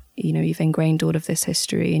and you've ingrained all of this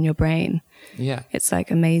history in your brain. Yeah, it's like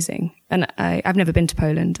amazing. And I've never been to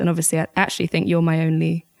Poland, and obviously I actually think you're my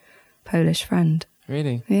only Polish friend.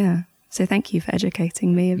 Really? Yeah. So thank you for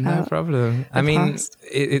educating me about. No problem. I mean,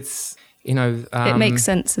 it's it makes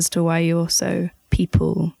sense as to why you're so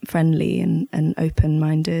people friendly and open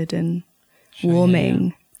minded and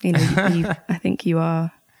warming. Yeah. I think you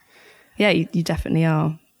are. Yeah, you definitely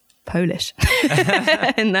are Polish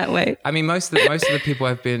in that way. I mean, most of the people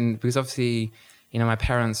I've been, because obviously, my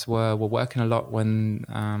parents were working a lot when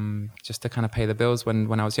just to kind of pay the bills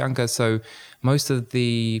when I was younger. So most of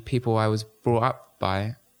the people I was brought up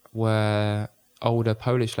by were older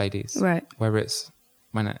Polish ladies. Right. Whether it's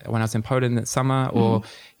when I was in Poland in summer or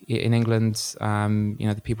in England,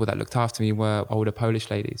 the people that looked after me were older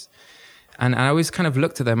Polish ladies. And I always kind of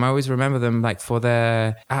looked at them. I always remember them like for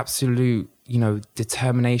their absolute,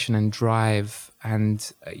 determination and drive. And,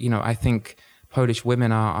 I think Polish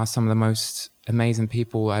women are some of the most amazing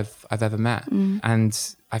people I've ever met.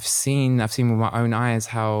 And I've seen with my own eyes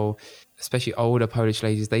how, especially older Polish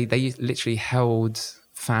ladies, they literally held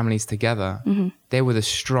families together. They were the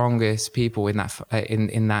strongest people in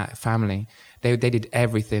that family. They did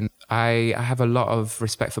everything. I have a lot of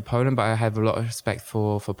respect for Poland, but I have a lot of respect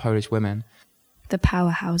for Polish women. The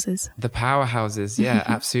powerhouses. The powerhouses, yeah,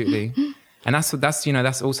 absolutely. And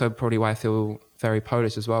that's also probably why I feel very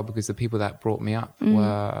Polish as well, because the people that brought me up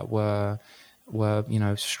were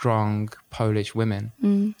strong Polish women.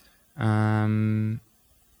 And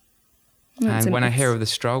when I hear of the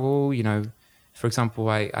struggle, for example,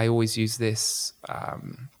 I always use this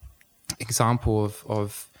example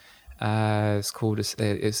of it's called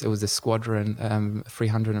it was the Squadron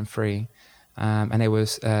 303, and it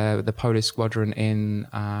was the Polish squadron in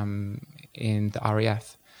the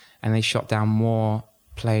RAF, and they shot down more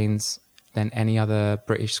planes than any other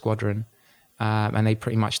British squadron. And they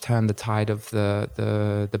pretty much turned the tide of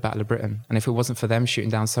the Battle of Britain. And if it wasn't for them shooting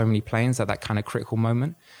down so many planes at that kind of critical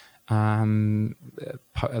moment, England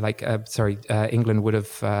would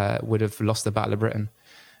have lost the Battle of Britain.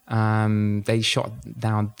 They shot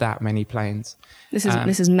down that many planes. This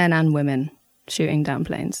is men and women shooting down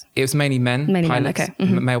planes. It was mainly men, pilots, okay.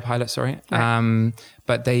 Mm-hmm. male pilots, sorry. Right.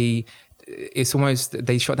 But they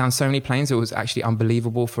shot down so many planes. It was actually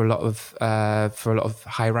unbelievable for a lot of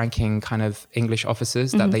high-ranking kind of English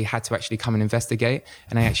officers that they had to actually come and investigate.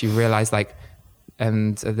 And they actually realized, like,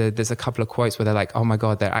 and there's a couple of quotes where they're like, "Oh my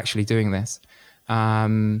God, they're actually doing this."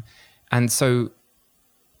 And so,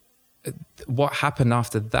 what happened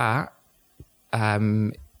after that,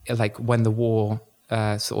 like when the war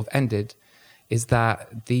sort of ended, is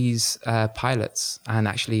that these pilots and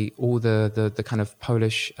actually all the kind of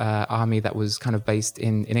Polish army that was kind of based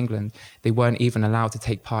in England, they weren't even allowed to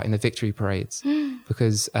take part in the victory parades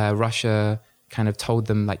because Russia kind of told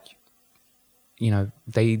them, like, you know,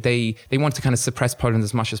 they wanted to kind of suppress Poland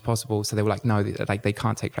as much as possible. So they were like, no, like they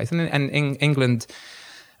can't take place. And in England,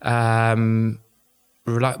 well,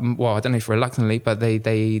 I don't know if reluctantly, but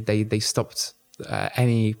they stopped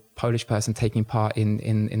any Polish person taking part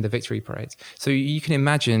in the victory parades. So you can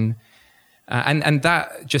imagine, and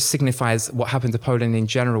that just signifies what happened to Poland in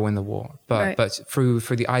general in the war. But through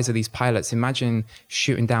the eyes of these pilots, imagine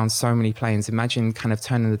shooting down so many planes. Imagine kind of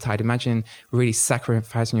turning the tide. Imagine really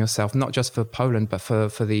sacrificing yourself, not just for Poland, but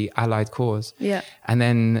for the Allied cause. Yeah. And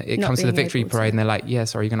then it comes to the victory parade, and they're like, "Yeah,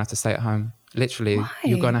 sorry, you're gonna have to stay at home. Literally, Why?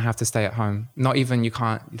 You're gonna have to stay at home. Not even you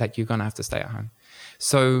can't. Like, you're gonna have to stay at home."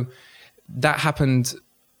 So that happened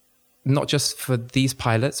not just for these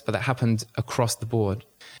pilots, but that happened across the board.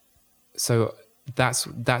 So that's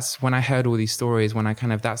when I heard all these stories, when I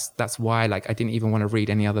kind of, that's why, like, I didn't even want to read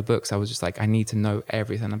any other books. I was just like, I need to know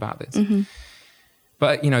everything about this. Mm-hmm.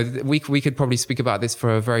 But, you know, we could probably speak about this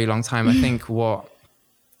for a very long time. I think I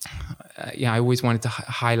always wanted to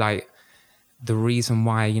highlight the reason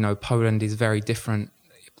why, you know, Poland is very different.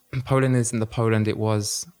 Poland isn't the Poland it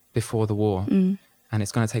was before the war. And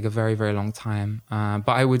it's going to take a very, very long time.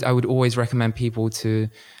 But I would always recommend people to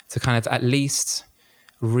kind of at least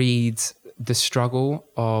read the struggle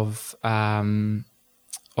of the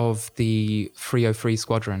 303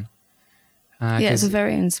 Squadron. It's a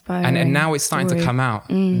very inspiring and now it's starting story. to come out.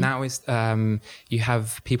 Now it's you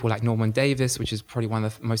have people like Norman Davis, which is probably one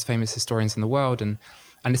of the most famous historians in the world, and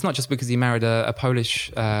it's not just because he married a Polish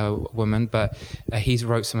woman, but he's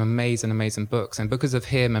wrote some amazing books. And because of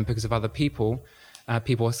him and because of other people,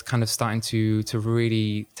 people are kind of starting to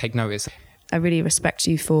really take notice. I really respect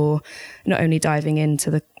you for not only diving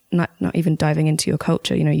into not even diving into your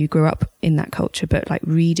culture. You know, you grew up in that culture, but like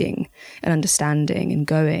reading and understanding and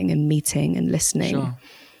going and meeting and listening. Sure.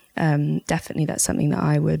 Definitely that's something that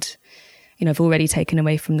I would, you know, I've already taken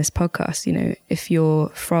away from this podcast. You know, if you're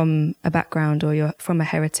from a background or you're from a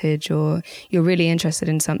heritage or you're really interested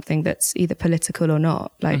in something that's either political or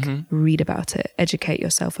not, like read about it, educate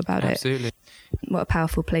yourself about it. Absolutely. What a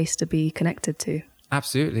powerful place to be connected to.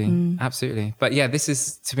 Absolutely. But yeah, this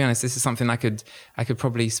is, to be honest, this is something I could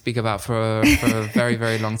probably speak about for a very,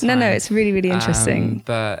 very long time. No, it's really, really interesting.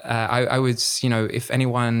 But I would, you know, if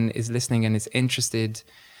anyone is listening and is interested,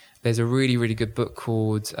 there's a really, really good book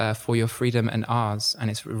called For Your Freedom and Ours, and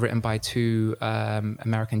it's written by two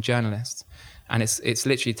American journalists. And it's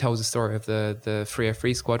literally tells the story of the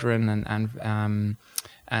 303 Squadron, and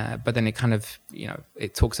but then it kind of, you know,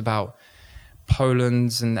 it talks about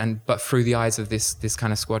Poland but through the eyes of this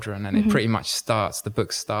kind of squadron, and it pretty much the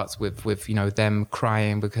book starts with you know, them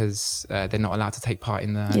crying because they're not allowed to take part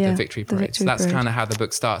in the victory parade. So that's kind of how the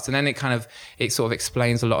book starts, and then it sort of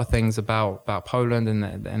explains a lot of things about Poland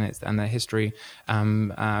and their history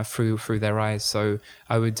through their eyes. So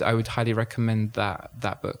I would highly recommend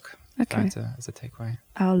that book. Okay. As a takeaway.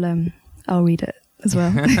 I'll read it as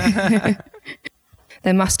well.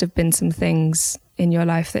 There must have been some things in your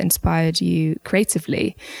life that inspired you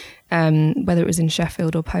creatively, whether it was in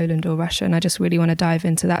Sheffield or Poland or Russia. And I just really want to dive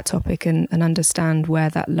into that topic and understand where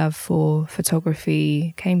that love for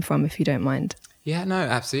photography came from, if you don't mind. Yeah, no,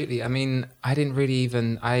 absolutely. I mean,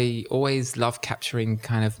 I always loved capturing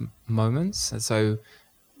kind of moments. So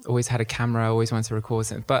always had a camera, always wanted to record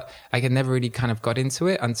something, but I had never really kind of got into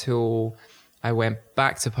it until I went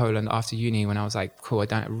back to Poland after uni, when I was like, cool,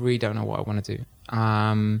 I really don't know what I want to do.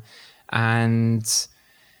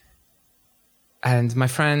 And my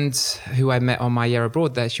friend who I met on my year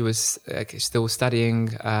abroad there, she was still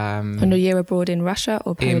studying. On a year abroad in Russia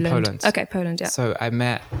or Poland? In Poland. Okay, Poland, yeah. So I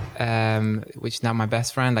met, which is now my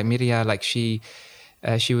best friend, like Miria, like she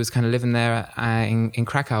was kind of living there in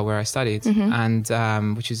Krakow, where I studied,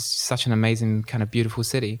 and which is such an amazing kind of beautiful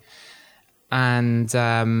city. And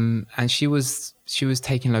she was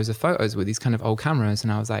taking loads of photos with these kind of old cameras,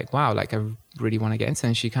 and I was like, wow, like I really want to get into it.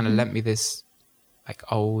 And she kind of lent me this, like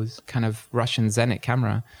old kind of Russian Zenit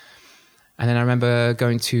camera. And then I remember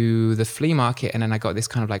going to the flea market, and then I got this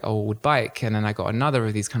kind of like old bike, and then I got another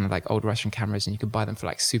of these kind of like old Russian cameras, and you could buy them for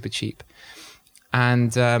like super cheap.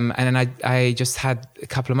 And then I just had a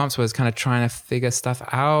couple of months where I was kind of trying to figure stuff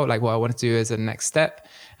out, like what I wanted to do as a next step.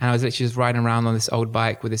 And I was literally just riding around on this old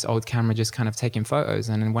bike with this old camera, just kind of taking photos.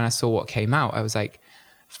 And then when I saw what came out, I was like,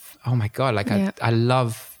 oh my God, like I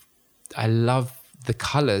love the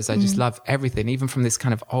colors. I just love everything, even from this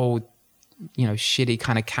kind of old, shitty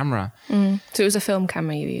kind of camera. So it was a film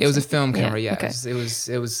camera you used? It was a film camera, yeah. Okay. It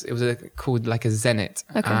was called like a Zenit.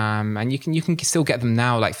 Okay. And you can still get them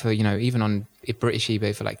now, like for, even on British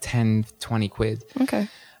eBay for like 10, 20 quid. Okay.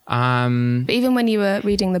 But even when you were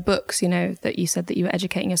reading the books, that you said that you were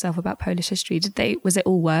educating yourself about Polish history, was it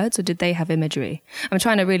all words or did they have imagery? I'm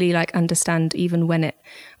trying to really like understand even when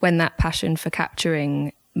that passion for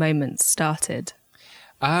capturing moments started.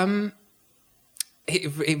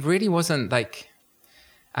 It really wasn't like,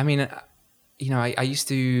 I mean, I used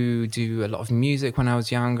to do a lot of music when I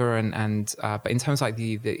was younger, but in terms of like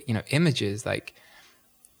the images, like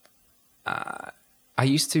I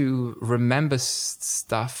used to remember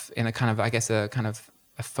stuff in a kind of, I guess, a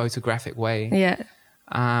a photographic way. Yeah.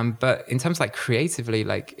 But in terms of like creatively,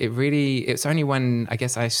 like it's only when I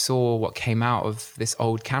guess I saw what came out of this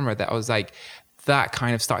old camera that I was like, that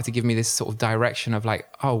kind of started to give me this sort of direction of like,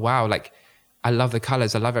 oh wow, like I love the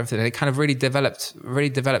colors, I love everything. And it kind of really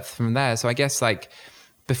developed from there. So I guess like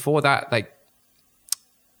before that, like,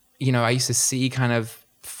 I used to see kind of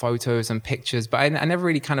photos and pictures, but I never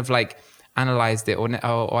really kind of like analyzed it or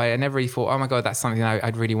I never really thought, oh my God, that's something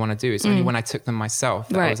I'd really want to do. It's only when I took them myself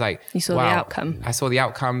that I was like, you saw wow, the outcome. I saw the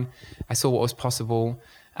outcome. I saw what was possible.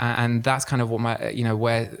 And that's kind of what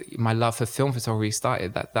where my love for film photography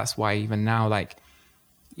started. That's why even now, like,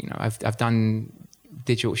 I've done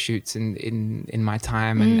digital shoots in my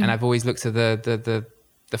time, and I've always looked at the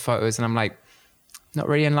photos and I'm like, not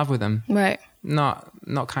really in love with them. Right. Not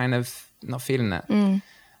feeling that.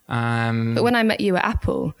 But when I met you at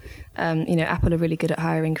Apple, Apple are really good at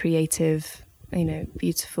hiring creative,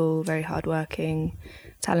 beautiful, very hardworking,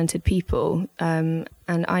 talented people. And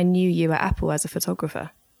I knew you at Apple as a photographer.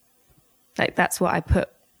 Like that's what I put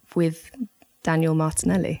with Daniel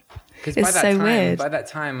Martinelli. It's so weird. By that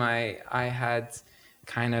time, I had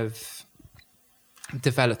kind of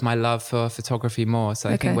developed my love for photography more. So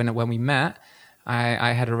I think when we met,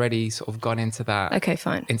 I had already sort of gone into that. Okay,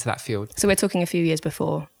 fine. Into that field. So we're talking a few years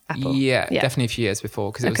before Apple. Yeah, definitely a few years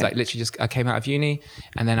before, because it was like literally just I came out of uni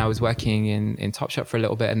and then I was working in Topshop for a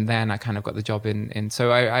little bit, and then I kind of got the job in.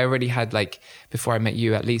 So I already had, like, before I met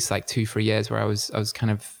you, at least like 2-3 years where I was kind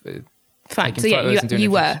of fine. So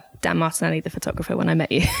you were Dan Martinelli, the photographer, when I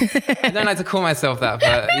met you. I don't like to call myself that,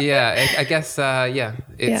 but yeah, I guess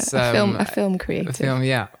it's a film creative. A film,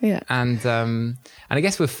 yeah. And I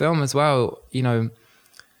guess with film as well,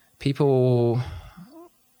 people,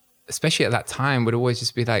 especially at that time, would always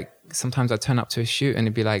just be like, sometimes I'd turn up to a shoot and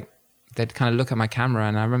it'd be like, they'd kind of look at my camera,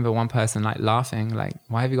 and I remember one person like laughing, like,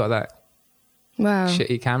 why have you got that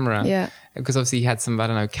shitty camera? Yeah. Because obviously he had some, I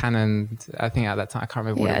don't know, Canon, I think at that time, I can't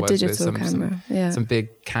remember what it was. Digital camera. Some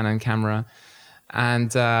big Canon camera.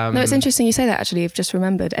 And no, it's interesting you say that, actually. I've just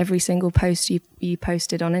remembered every single post you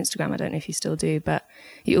posted on Instagram, I don't know if you still do, but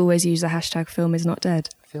you always use the hashtag film is not dead.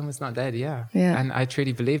 Film is not dead, yeah. And I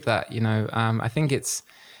truly believe that, I think it's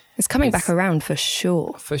coming back around for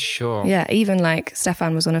sure. For sure. Yeah, even like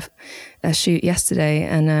Stefan was on a shoot yesterday,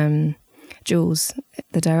 and Jules,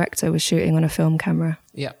 the director, was shooting on a film camera.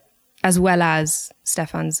 Yeah. As well as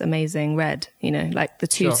Stefan's amazing Red, like the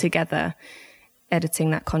two together, editing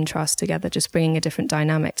that contrast together, just bringing a different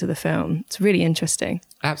dynamic to the film. It's really interesting.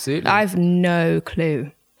 Absolutely. I've no clue.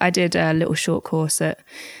 I did a little short course at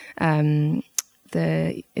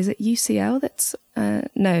is it UCL? That's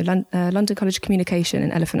London College of Communication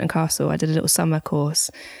in Elephant and Castle. I did a little summer course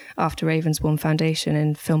after Ravensbourne Foundation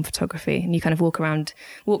in film photography, and you kind of walked around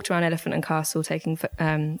Elephant and Castle taking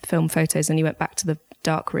film photos, and you went back to the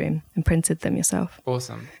dark room and printed them yourself.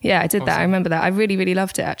 Awesome. Yeah, I did that. I remember that. I really, really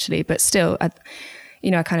loved it, actually. But still, I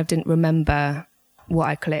kind of didn't remember what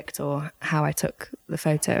I clicked or how I took the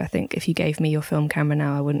photo. I think if you gave me your film camera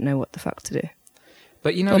now, I wouldn't know what the fuck to do.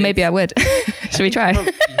 But or maybe I would. Should we try?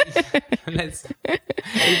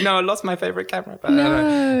 No, I lost my favorite camera. But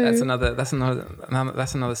no.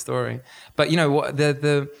 That's another story. But what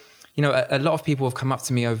a lot of people have come up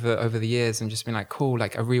to me over the years and just been like, cool,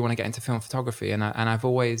 like I really want to get into film photography, and I've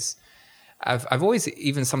always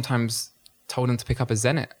even sometimes told them to pick up a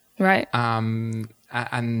Zenit. Right. And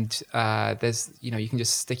there's you can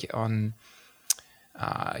just stick it on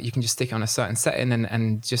you can just stick it on a certain setting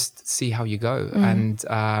and just see how you go. And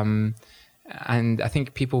I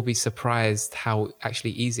think people will be surprised how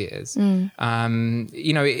actually easy it is.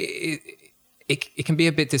 You know, it can be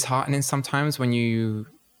a bit disheartening sometimes when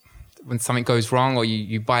something goes wrong, or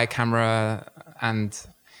you buy a camera and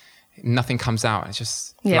nothing comes out. It's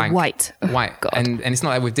just blank. white. God. And it's not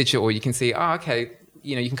like with digital, you can see, oh, okay,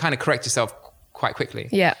 you know, you can kind of correct yourself quite quickly.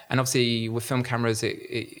 Yeah. And obviously with film cameras,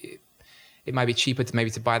 it might be cheaper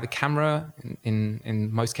to buy the camera in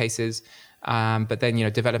most cases. But then, you know,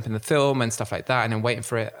 developing the film and stuff like that, and then waiting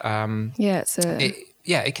for it.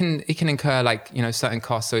 It can incur, like, you know, certain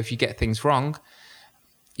costs. So if you get things wrong,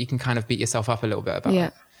 you can kind of beat yourself up a little bit about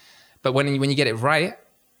it. But when you get it right,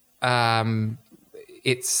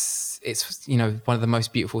 it's you know, one of the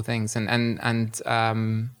most beautiful things. And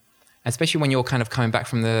especially when you're kind of coming back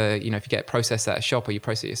from the, you know, if you get processed at a shop or you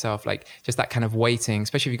process it yourself, like just that kind of waiting,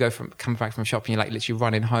 especially if you coming back from a shop and you're like literally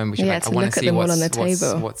running home, which you're like, I want to see what's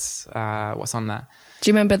on that. Do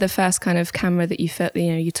you remember the first kind of camera that you felt,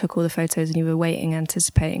 you know, you took all the photos and you were waiting,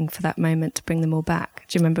 anticipating for that moment to bring them all back?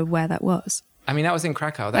 Do you remember where that was? I mean, that was in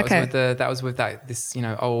Krakow. That was with this, you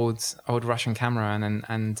know, old Russian camera.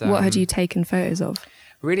 And what had you taken photos of?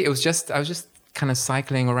 Really, I was just kind of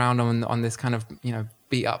cycling around on this kind of, you know,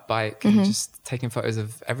 beat up bike and just taking photos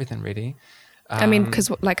of everything, really. I mean,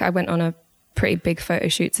 because like I went on a pretty big photo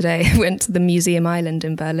shoot today. I went to the Museum Island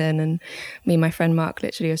in Berlin, and me and my friend Mark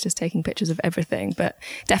literally was just taking pictures of everything, but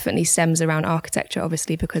definitely stems around architecture,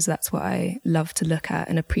 obviously, because that's what I love to look at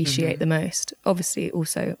and appreciate the most. Obviously,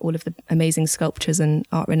 also all of the amazing sculptures and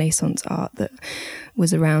art Renaissance art that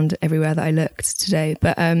was around everywhere that I looked today.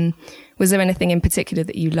 But was there anything in particular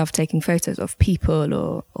that you love taking photos of?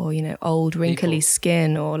 People or you know, old wrinkly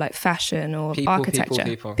skin, or like fashion or architecture?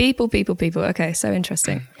 People. Okay, so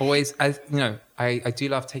interesting. Always, I do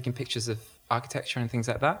love taking pictures of architecture and things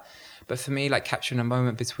like that. But for me, like capturing a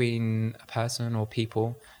moment between a person or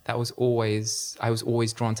people, I was always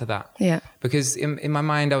drawn to that. Yeah. Because in my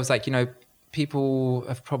mind, I was like, you know, people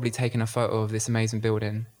have probably taken a photo of this amazing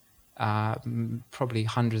building. Probably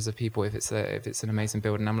hundreds of people if it's an amazing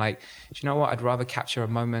building. I'm like, do you know what? I'd rather capture a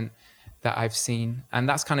moment that I've seen, and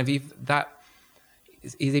that's kind of that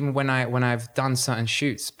is even when I've done certain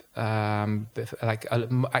shoots, like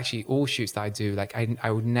actually all shoots that I do, like I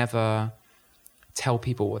would never tell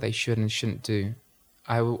people what they should and shouldn't do.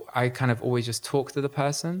 I kind of always just talk to the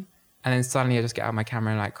person, and then suddenly I just get out my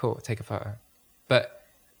camera and like, cool, take a photo. But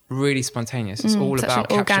really spontaneous. It's all about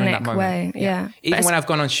capturing that moment. Way. Yeah. Even when I've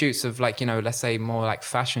gone on shoots of, like, you know, let's say more like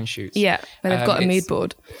fashion shoots. Yeah. Where they've got a mood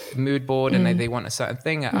board. And they want a certain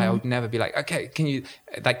thing. I would never be like, okay, can you,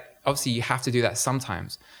 like, obviously you have to do that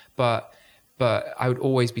sometimes, but I would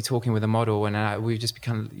always be talking with a model, and we've just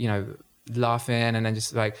become, you know, laughing, and then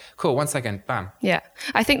just like, cool, 1 second, bam. Yeah.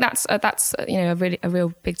 I think that's you know, a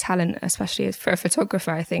real big talent, especially for a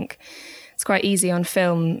photographer. I think it's quite easy on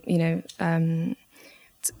film, you know,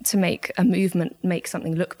 to make a movement, make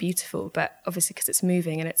something look beautiful, but obviously because it's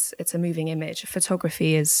moving and it's a moving image,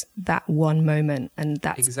 photography is that one moment, and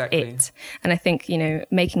that's it. And I think, you know,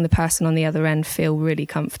 making the person on the other end feel really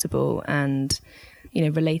comfortable and, you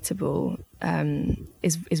know, relatable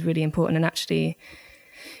is really important. And actually,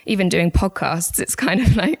 even doing podcasts, it's kind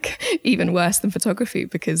of like even worse than photography,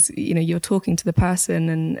 because, you know, you're talking to the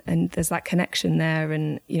person and there's that connection there,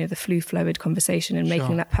 and, you know, the fluid conversation and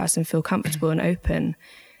making that person feel comfortable and open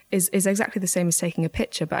is exactly the same as taking a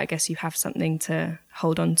picture. But I guess you have something to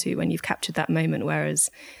hold on to when you've captured that moment. Whereas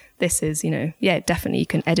this is, you know, yeah, definitely you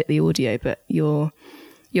can edit the audio, but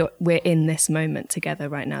we're in this moment together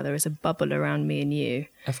right now. There is a bubble around me and you.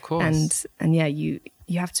 Of course. And yeah, you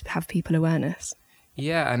have to have people awareness.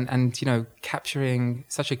 Yeah, and you know, capturing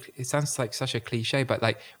it sounds like such a cliche, but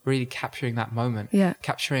like really capturing that moment,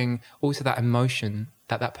 capturing also that emotion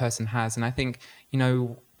that person has. And I think, you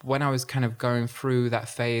know, when I was kind of going through that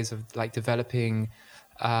phase of like developing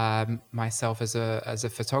myself as a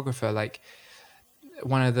photographer, like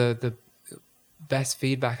one of the best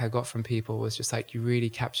feedback I got from people was just like, you really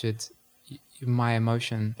captured my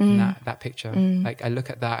emotion in that picture. Like I look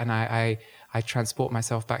at that and I transport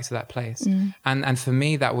myself back to that place. And for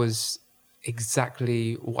me, that was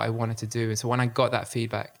exactly what I wanted to do. And so when I got that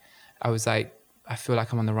feedback, I was like, I feel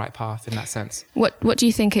like I'm on the right path in that sense. What do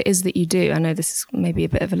you think it is that you do? I know this is maybe a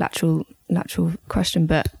bit of a lateral question,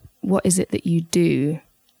 but what is it that you do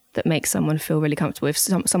that makes someone feel really comfortable? If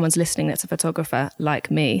someone's listening that's a photographer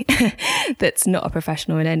like me, that's not a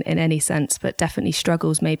professional in any sense, but definitely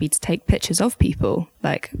struggles maybe to take pictures of people,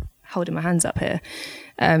 like holding my hands up here.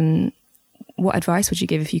 what advice would you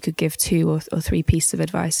give if you could give 2 or 3 pieces of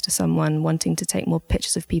advice to someone wanting to take more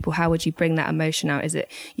pictures of people? How would you bring that emotion out? Is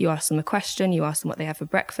it you ask them a question, you ask them what they have for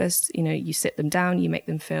breakfast, you sit them down, you make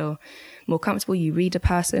them feel more comfortable, you read a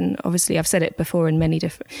person? Obviously, I've said it before in many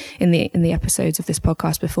different in the episodes of this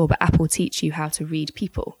podcast before, but Apple teach you how to read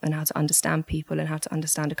people and how to understand people and how to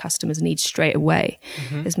understand a customer's needs straight away.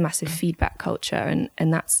 There's massive feedback culture,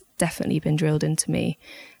 and that's definitely been drilled into me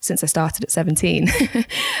since I started at 17.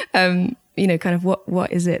 Kind of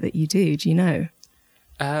what is it that you do? Do you know?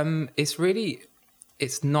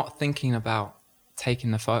 It's not thinking about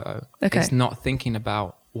taking the photo. Okay. It's not thinking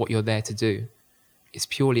about what you're there to do. It's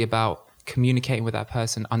purely about communicating with that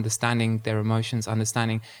person, understanding their emotions,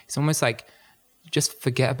 it's almost like just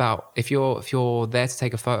forget about, if you're there to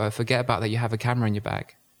take a photo, forget about that you have a camera in your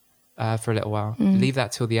bag for a little while. Leave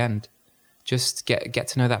that till the end. Just get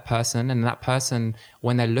to know that person, and that person,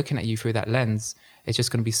 when they're looking at you through that lens, it's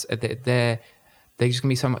just going to be they're going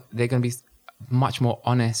to be much more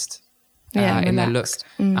honest in their look.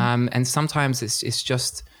 And sometimes it's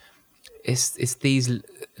just these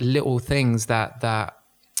little things that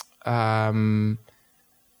you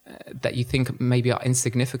think maybe are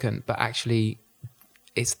insignificant, but actually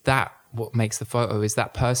it's that what makes the photo, is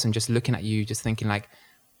that person just looking at you, just thinking like,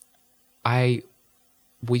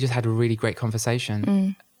 we just had a really great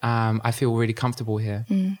conversation. I feel really comfortable here.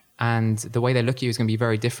 And the way they look at you is going to be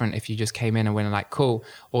very different if you just came in and went like, cool,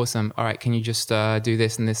 awesome. All right, can you just do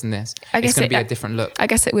this and this and this? It's going to be a different look. I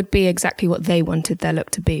guess it would be exactly what they wanted their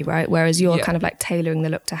look to be, right? Whereas you're kind of like tailoring the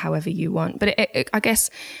look to however you want. But I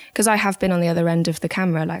guess, because I have been on the other end of the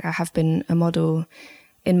camera, like I have been a model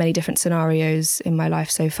in many different scenarios in my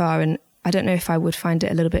life so far, and I don't know if I would find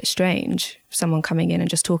it a little bit strange, someone coming in and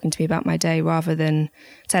just talking to me about my day rather than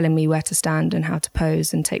telling me where to stand and how to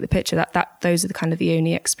pose and take the picture. Those are the kind of the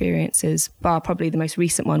only experiences, bar probably the most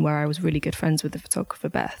recent one where I was really good friends with the photographer,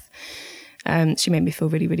 Beth. She made me feel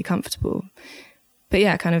really, really comfortable. But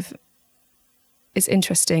yeah, kind of, it's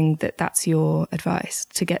interesting that that's your advice,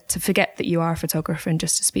 to forget that you are a photographer and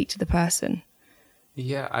just to speak to the person.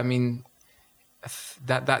 Yeah, I mean, I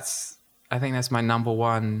think that's my number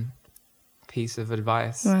one piece of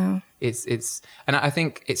advice. Wow. And I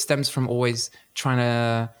think it stems from always trying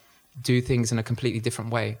to do things in a completely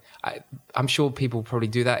different way. I'm sure people probably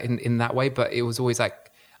do that in that way, but it was always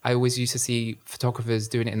like, I always used to see photographers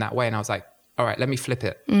doing it in that way, and I was like, all right, let me flip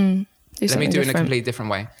it. Let me do it in a completely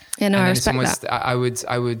different way. Yeah, no, and I respect that.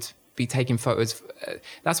 I would be taking photos.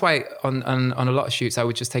 That's why on a lot of shoots, I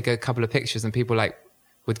would just take a couple of pictures, and people like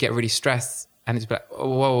would get really stressed, and it's like, oh,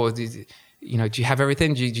 whoa, do you have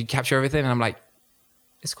everything? Do you capture everything? And I'm like,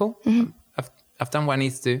 it's cool. I've done what I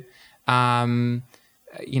need to do. And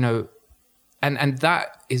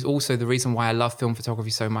that is also the reason why I love film photography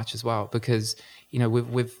so much as well, because,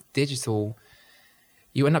 with digital,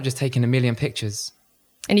 you end up just taking a million pictures.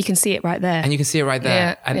 And you can see it right there.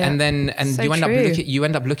 Yeah, and so you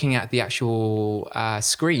end up looking at the actual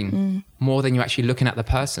screen more than you're actually looking at the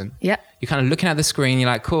person. Yeah. You're kind of looking at the screen, you're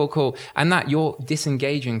like, cool. And that you're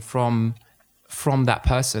disengaging from that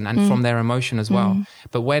person and from their emotion as well.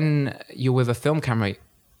 But when you're with a film camera,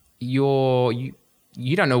 you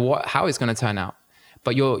don't know how it's going to turn out,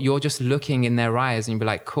 but you're just looking in their eyes, and you'll be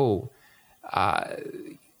like, cool,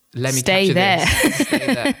 let me stay capture there. this.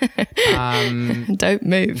 Stay there. Don't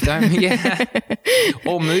move.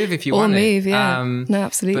 Or move if you want. Or move, it. yeah. No,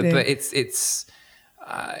 absolutely. But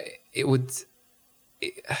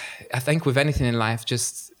I think with anything in life,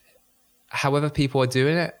 just however people are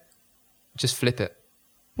doing it, just flip it.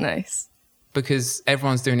 Nice. Because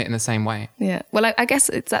everyone's doing it in the same way. Yeah. Well, I guess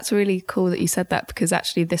that's really cool that you said that, because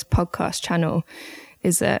actually this podcast channel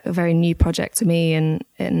is a very new project to me, and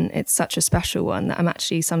it's such a special one that I'm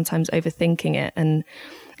actually sometimes overthinking it and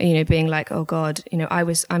being like, oh God,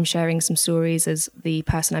 I'm sharing some stories as the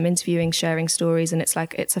person I'm interviewing, sharing stories, and it's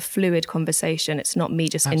like, it's a fluid conversation. It's not me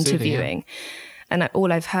just interviewing. Yeah. And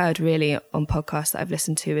all I've heard really on podcasts that I've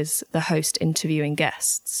listened to is the host interviewing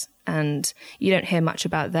guests, and you don't hear much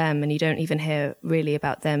about them, and you don't even hear really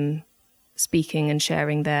about them speaking and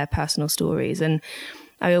sharing their personal stories. And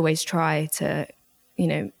I always try to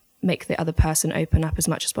make the other person open up as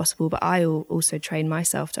much as possible, but I also train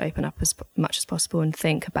myself to open up as much as possible and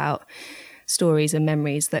think about stories and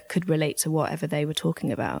memories that could relate to whatever they were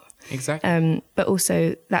talking about. Exactly. But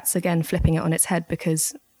also that's, again, flipping it on its head,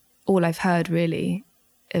 because all I've heard really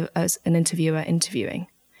as an interviewer interviewing,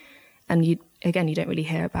 and you don't really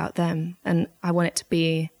hear about them. And I want it to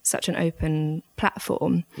be such an open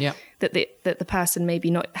platform that the person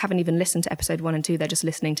maybe haven't even listened to episode 1 and 2, they're just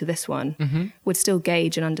listening to this one, would still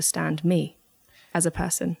gauge and understand me as a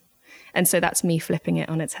person. And so that's me flipping it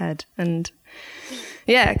on its head. And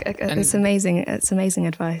yeah, it's amazing. It's amazing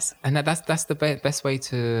advice. And that's the best way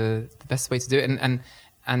to do it.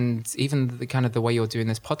 And even the kind of the way you're doing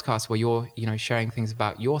this podcast, where you're, you know, sharing things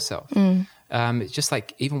about yourself. It's just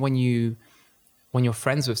like, even when you're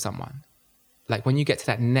friends with someone, like when you get to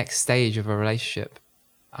that next stage of a relationship,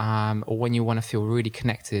 or when you want to feel really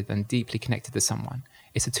connected and deeply connected to someone,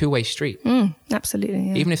 it's a two-way street. Absolutely.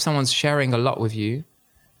 Yeah. Even if someone's sharing a lot with you,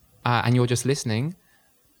 and you're just listening,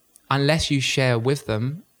 unless you share with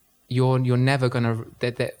them, you're never gonna.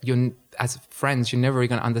 You're, as friends, you're never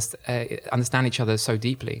going to understand each other so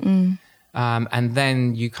deeply. And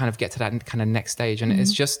then you kind of get to that kind of next stage, and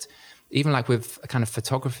it's just, even like with kind of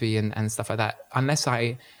photography and stuff like that, unless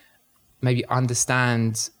I maybe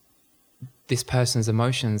understand this person's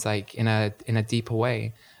emotions like in a deeper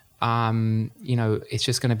way, you know, it's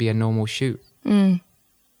just going to be a normal shoot.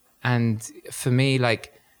 And for me,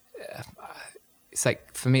 like, it's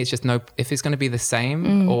like, for me, it's just if it's going to be the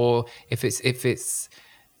same, or if it's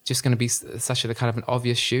just going to be such a kind of an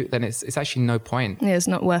obvious shoot, then it's actually no point. Yeah, it's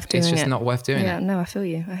not worth doing it. It's just not worth doing it. Yeah, no, I feel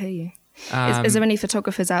you. I hear you. Is there any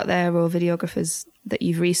photographers out there or videographers that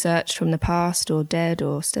you've researched from the past, or dead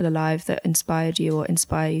or still alive, that inspired you or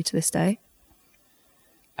inspire you to this day?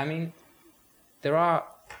 I mean, there are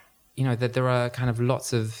kind of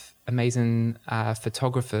lots of amazing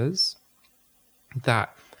photographers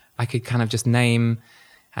that I could kind of just name,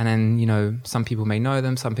 and then, you know, some people may know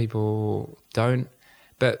them, some people don't.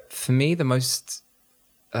 But for me, the most,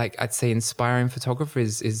 like, I'd say inspiring photographer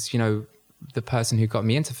is, you know, the person who got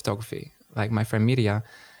me into photography, like my friend Media.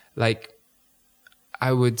 Like,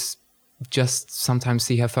 I would just sometimes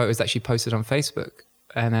see her photos that she posted on Facebook,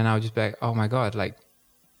 and then I would just be like, oh my God, like,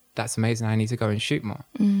 that's amazing. I need to go and shoot more.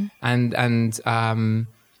 And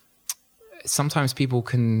sometimes people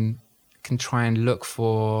can try and look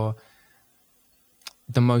for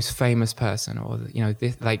the most famous person, or, you know,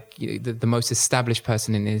 the most established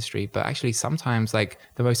person in the industry, but actually sometimes, like,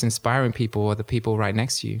 the most inspiring people are the people right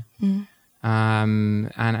next to you.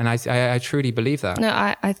 And I truly believe that. No,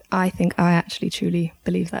 I think I actually truly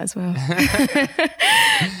believe that as well.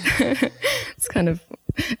 It's kind of,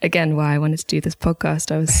 again, why I wanted to do this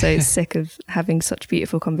podcast. I was so sick of having such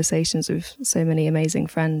beautiful conversations with so many amazing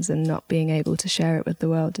friends and not being able to share it with the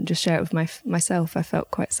world, and just share it with myself. I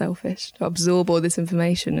felt quite selfish to absorb all this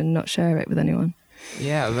information and not share it with anyone.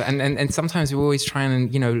 Yeah, and sometimes we're always trying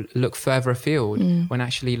and, you know, look further afield, when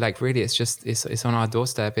actually, like, really it's on our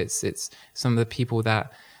doorstep. It's some of the people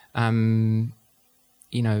that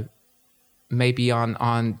you know, maybe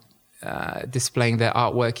aren't displaying their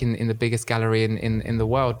artwork in the biggest gallery in the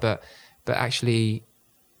world, but actually,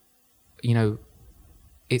 you know,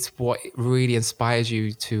 it's what really inspires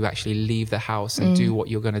you to actually leave the house and do what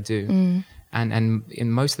you're going to do. And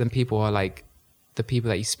in most of them, people are like the people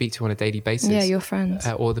that you speak to on a daily basis. Yeah, your friends.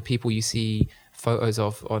 Or the people you see photos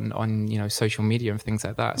of on you know, social media and things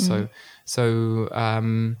like that. So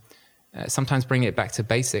sometimes bring it back to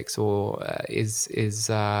basics, or is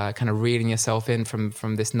kind of reeling yourself in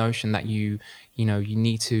from this notion that you know, you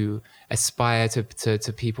need to aspire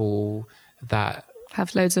to people that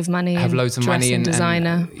have loads of money, and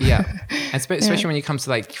designer. Yeah. And especially when it comes to,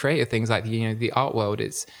 like, creative things, like, you know, the art world,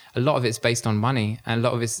 it's a lot of it's based on money, and a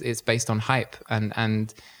lot of it's based on hype.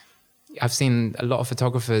 And I've seen a lot of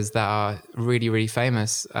photographers that are really, really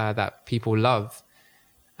famous, that people love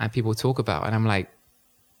and people talk about. And I'm like,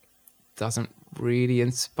 doesn't really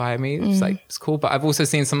inspire me. It's like, it's cool. But I've also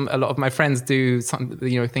seen a lot of my friends do some,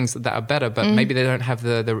 you know, things that are better, but maybe they don't have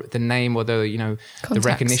the name or the, you know, the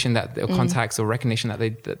recognition or contacts or recognition that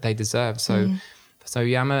they deserve. So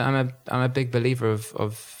yeah, I'm a big believer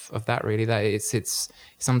of that, really, that it's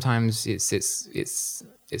sometimes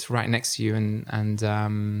it's right next to you, and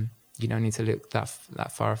you don't need to look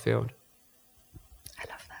that far afield. I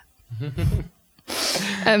love that.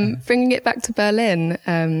 Bringing it back to Berlin,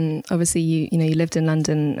 obviously you lived in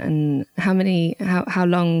London, and how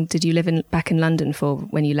long did you live back in London for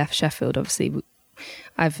when you left Sheffield? Obviously,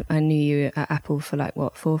 I knew you at Apple for like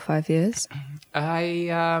 4 or 5 years.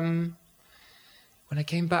 When I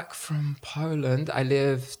came back from Poland, I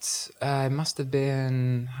lived. It must have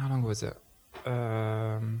been, how long was it?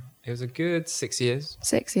 It was a good 6 years.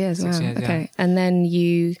 6 years. Wow. 6 years, okay, yeah. And then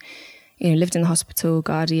you lived in the hospital,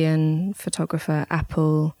 Guardian, photographer,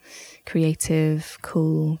 Apple, creative,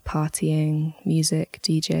 cool, partying, music,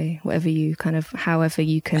 DJ, however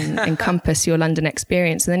you can encompass your London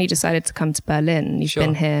experience. And then you decided to come to Berlin. You've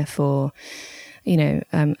been here for,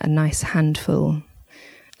 a nice handful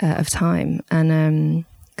of time. And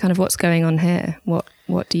kind of what's going on here?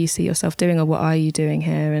 What do you see yourself doing, or what are you doing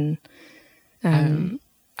here? And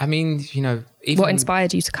I mean, you know, what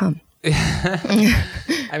inspired you to come?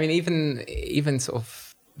 I mean, even sort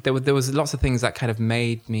of, there was lots of things that kind of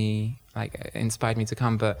made me, like, inspired me to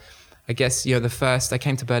come. But I guess, you know, I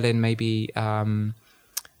came to Berlin maybe, I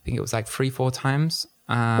think it was like 3-4 times.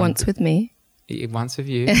 Once with me. Once with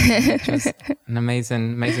you, which was an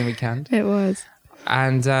amazing weekend. It was.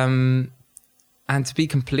 And to be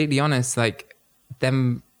completely honest, like,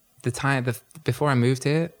 before I moved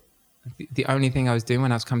here, the only thing I was doing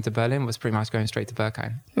when I was coming to Berlin was pretty much going straight to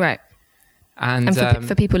Berghain. Right. And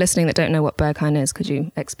for people listening that don't know what Berghain is, could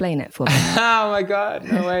you explain it for me? Oh my God,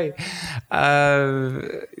 no way.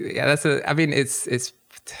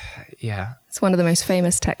 Yeah, it's one of the most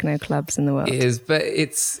famous techno clubs in the world. It is, but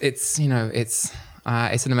it's you know, it's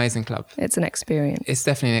an amazing club. It's an experience. It's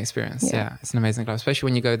definitely an experience. Yeah, it's an amazing club, especially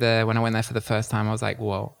when you go there. When I went there for the first time, I was like,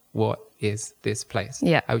 whoa, what is this place?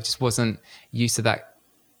 Yeah. I just wasn't used to that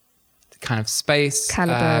kind of space,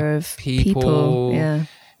 caliber of people, yeah.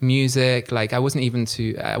 Music. Like, I wasn't even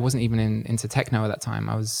into techno at that time.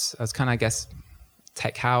 I was kind of, I guess,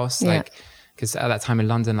 tech house, like, because at that time in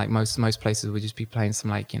London, like most places would just be playing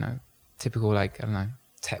some, like, you know, typical, like, I don't know,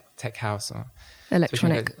 tech house or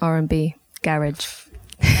electronic R&B, garage.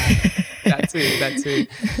 that too.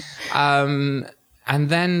 And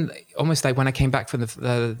then almost like when I came back for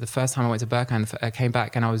the first time I went to Berghain, I came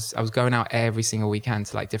back and I was going out every single weekend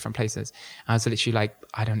to, like, different places. I was literally like,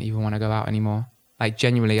 I don't even want to go out anymore. Like,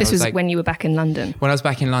 genuinely. This was like, when you were back in London? When I was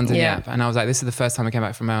back in London, yeah. And I was like, this is the first time I came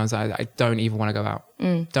back from there. I was like, I don't even want to go out.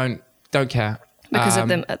 Don't care. Because of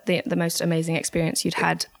the most amazing experience you'd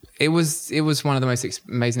had. It was one of the most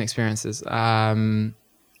amazing experiences.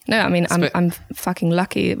 No, I mean, I'm fucking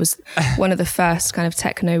lucky. It was one of the first kind of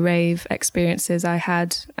techno rave experiences I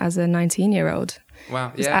had as a 19-year-old. Wow,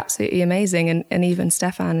 it was absolutely amazing. And even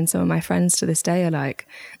Stefan and some of my friends to this day are like,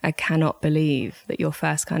 I cannot believe that your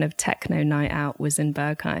first kind of techno night out was in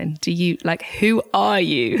Berghain. Do you, like, who are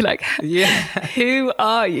you? Like, who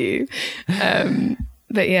are you?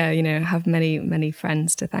 But yeah, you know, I have many, many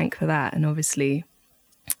friends to thank for that. And obviously,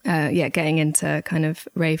 getting into kind of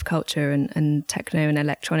rave culture and techno and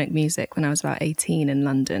electronic music when I was about 18 in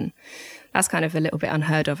London. That's kind of a little bit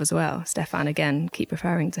unheard of as well. Stefan, again, keep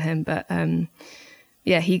referring to him. But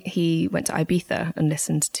he went to Ibiza and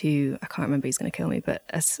listened to, I can't remember, he's going to kill me, but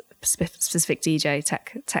a specific DJ,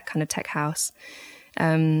 tech house,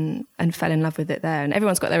 and fell in love with it there. And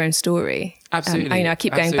everyone's got their own story. Absolutely. I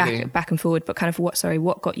keep going back and forward, but kind of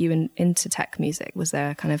what got you into tech music? Was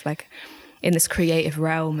there kind of like, in this creative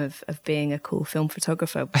realm of being a cool film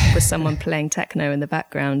photographer, was someone playing techno in the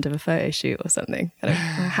background of a photo shoot or something?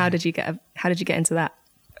 How did you get into that?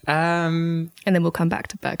 And then we'll come back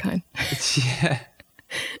to Berghain. Yeah.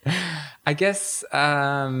 I guess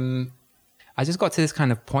I just got to this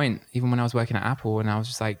kind of point, even when I was working at Apple, and I was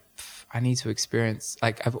just like, I need to experience,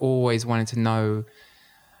 like, I've always wanted to know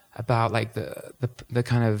about, like, the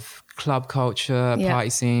kind of club culture, party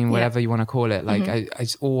scene, whatever you want to call it. Like, I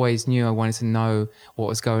just always knew I wanted to know what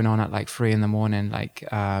was going on at, like, 3 a.m, like,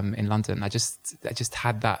 in London. I just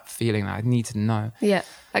had that feeling that I needed to know. Yeah.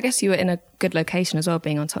 I guess you were in a good location as well,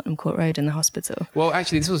 being on Tottenham Court Road in the hospital. Well,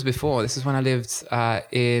 actually, this was before. This is when I lived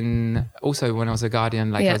also when I was a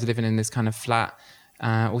Guardian, like, I was living in this kind of flat.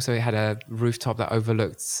 Also, it had a rooftop that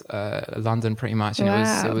overlooked London pretty much, and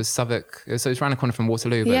it was Southwark. So it was around the corner from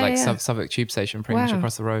Waterloo, but Southwark Tube Station, pretty much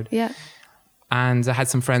across the road. Yeah. And I had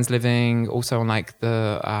some friends living also on, like,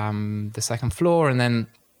 the second floor, and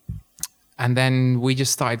then we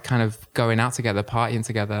just started kind of going out together, partying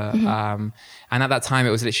together. And at that time, it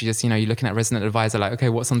was literally just, you know, you're looking at Resident Advisor, like, okay,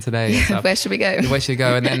 what's on today? Where should we go? Where should we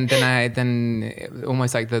go? And then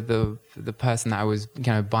almost like the person that I was,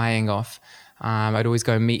 you know, buying off. I'd always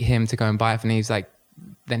go and meet him to go and buy it, and he was like,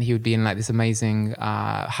 then he would be in, like, this amazing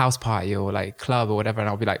house party or, like, club or whatever, and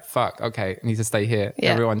I'll be like, fuck, okay, I need to stay here.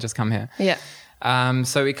 Everyone just come here.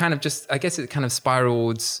 So it kind of just, I guess it kind of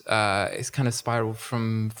spiraled. It's kind of spiraled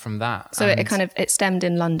from that. So it stemmed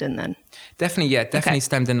in London then. Definitely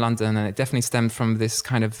stemmed in London, and it definitely stemmed from this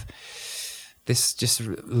kind of this just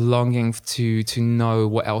longing to know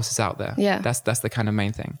what else is out there. Yeah, that's the kind of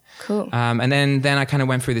main thing. Cool. And then I kind of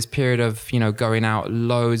went through this period of, you know, going out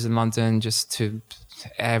loads in London, just to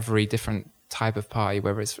every different type of party,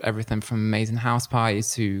 whether it's everything from amazing house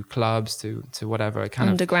parties to clubs to whatever.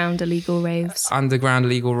 Underground illegal raves,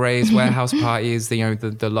 warehouse parties, you know,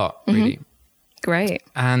 the lot really. Great.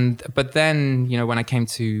 But then, you know, when I came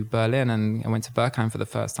to Berlin and I went to Berghain for the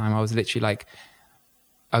first time, I was literally like,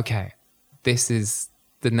 okay, this is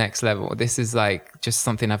the next level. This is, like, just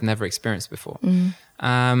something I've never experienced before.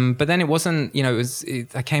 But then it wasn't, you know,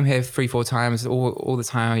 I came here 3-4 times all the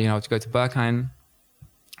time, you know, to go to Berghain.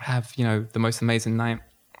 have, you know, the most amazing night.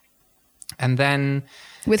 And then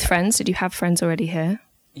with friends, did you have friends already here?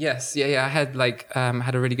 Yes, yeah. I had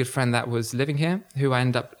had a really good friend that was living here, who I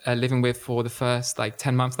ended up living with for the first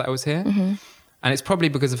 10 months that I was here. Mm-hmm. And it's probably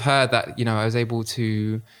because of her that, you know, I was able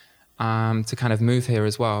to kind of move here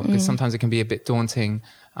as well, because sometimes it can be a bit daunting.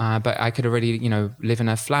 But I could already, you know, live in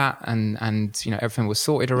a flat and you know, everything was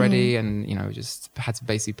sorted already, and, you know, just had to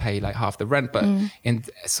basically pay half the rent. But in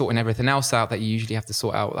sorting everything else out that you usually have to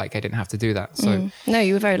sort out, I didn't have to do that. So no,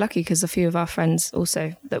 you were very lucky, because a few of our friends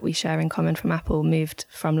also that we share in common from Apple moved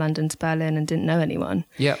from London to Berlin and didn't know anyone.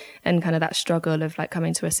 Yeah. And kind of that struggle of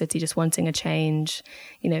coming to a city, just wanting a change,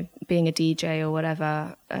 you know, being a DJ or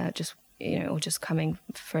whatever, just, you know, or just coming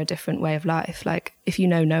for a different way of life. If you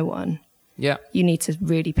know no one, yeah, you need to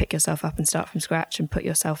really pick yourself up and start from scratch and put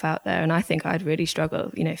yourself out there. And I think I'd really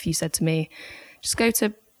struggle, you know, if you said to me, just go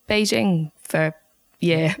to Beijing for a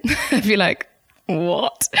year, I'd be like,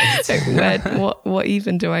 what? What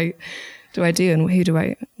even do I do, and where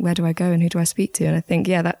do I go, and who do I speak to? And I think,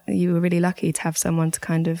 that you were really lucky to have someone to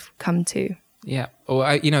kind of come to. Yeah.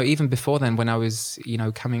 Or you know, even before then, when I was, you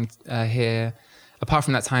know, coming here, apart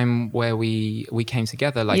from that time where we came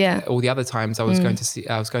together, all the other times I was going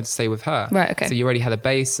to stay with her. Right. Okay. So you already had a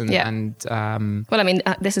base, and well, I mean,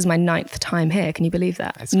 this is my 9th time here. Can you believe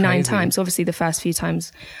that? It's crazy. 9 times. Obviously, the first few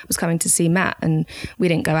times I was coming to see Matt, and we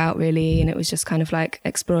didn't go out really, and it was just kind of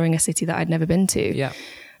exploring a city that I'd never been to. Yeah.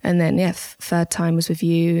 And then, 3rd time was with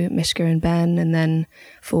you, Mishka and Ben. And then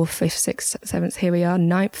 4th, 5th, 6th, 7th, here we are,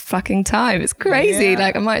 9th fucking time. It's crazy.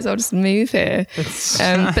 Yeah. I might as well just move here.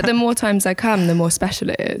 But the more times I come, the more special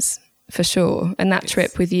it is, for sure. And that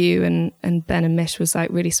trip with you and Ben and Mish was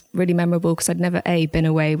really, really memorable, because I'd never, A, been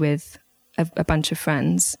away with a bunch of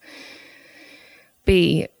friends.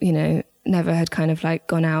 B, you know, never had kind of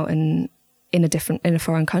gone out and in a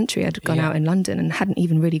foreign country. I'd gone out in London and hadn't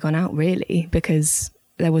even really gone out really, because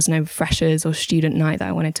there was no freshers or student night that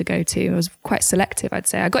I wanted to go to. I was quite selective, I'd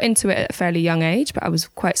say. I got into it at a fairly young age, but I was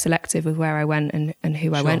quite selective with where I went and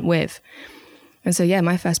who I went with. And so,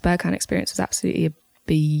 my first Berghain experience was absolutely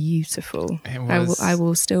beautiful. It was. I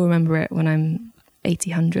will still remember it when I'm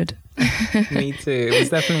 80-100. Me too. It was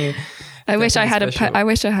definitely... I wish I had special. I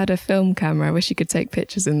wish I had a film camera. I wish you could take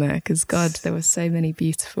pictures in there, because God, there were so many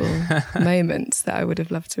beautiful moments that I would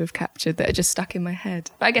have loved to have captured that are just stuck in my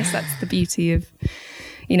head. But I guess that's the beauty of,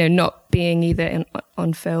 you know, not being either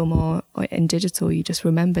on film or in digital. You just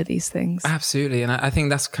remember these things. Absolutely. And I think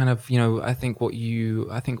that's kind of, you know, I think what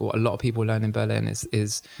a lot of people learn in Berlin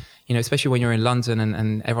is, you know, especially when you're in London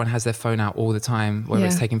and everyone has their phone out all the time, whether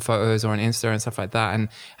it's taking photos or on Insta and stuff like that.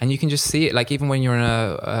 And you can just see it, even when you're in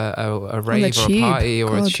a rave or a party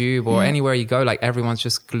or a tube or anywhere you go, everyone's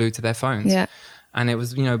just glued to their phones. Yeah. And it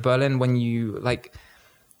was, you know, Berlin, when you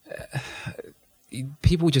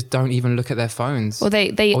people just don't even look at their phones. Well,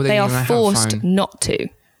 they are forced not to.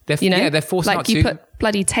 They're forced not to. You put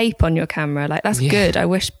bloody tape on your camera. That's good. I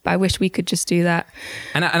wish we could just do that.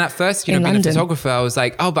 And at first, you know, being a photographer, I was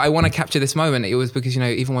like, oh, but I want to capture this moment. It was because, you know,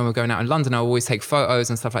 even when we're going out in London, I always take photos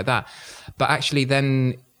and stuff like that. But actually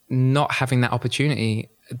then not having that opportunity,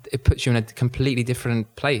 it puts you in a completely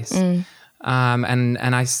different place. And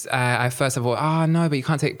I first thought, oh no, but you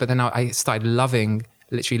can't take, but then I started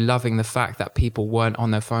literally loving the fact that people weren't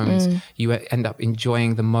on their phones. You end up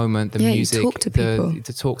enjoying the moment, the music,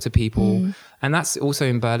 to talk to people. And that's also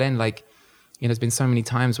in Berlin. You know, there's been so many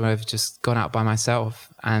times where I've just gone out by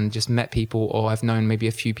myself and just met people, or I've known maybe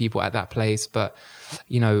a few people at that place. But,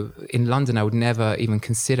 you know, in London, I would never even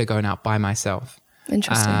consider going out by myself.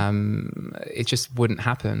 Interesting. It just wouldn't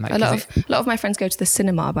happen. A lot of my friends go to the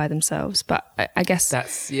cinema by themselves, but I guess but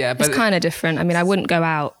it's kind of different. I mean, I wouldn't go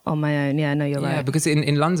out on my own. Yeah, no, you're right. Yeah, because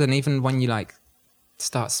in London, even when you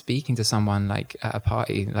start speaking to someone at a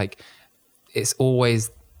party, it's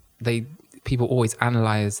always people always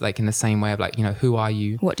analyze in the same way of you know, who are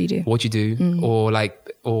you? What do you do?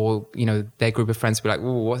 Or you know, their group of friends will be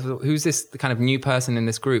like, who's this kind of new person in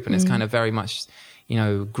this group? And it's kind of very much, you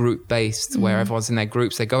know, group based, where everyone's in their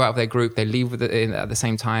groups. They go out of their group, they leave with it at the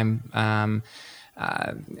same time. And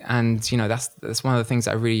you know, that's one of the things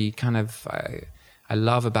that I really kind of I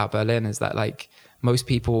love about Berlin, is that most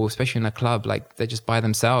people, especially in a club, they're just by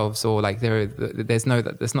themselves, or there's not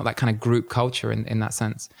that kind of group culture in that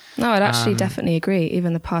sense. No, I'd actually definitely agree.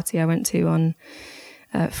 Even the party I went to on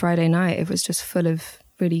Friday night, it was just full of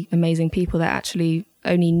really amazing people that actually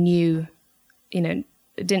only knew, you know,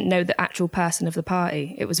 didn't know the actual person of the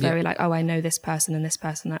party. It was very like, oh, I know this person and this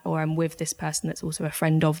person, or I'm with this person that's also a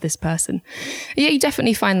friend of this person. Yeah, you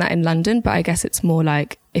definitely find that in London, but I guess it's more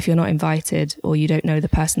like if you're not invited or you don't know the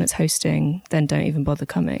person that's hosting, then don't even bother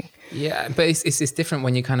coming. Yeah, but it's different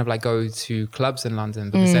when you kind of like go to clubs in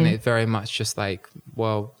London, because then it's very much just like,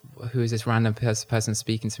 well, who is this random person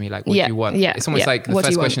speaking to me? Like, what do you want? Yeah, it's almost like the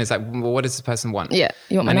first question is like, well, what does this person want? Yeah,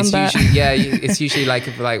 you want my and number? It's usually, it's usually like,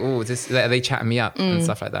 oh, are they chatting me up and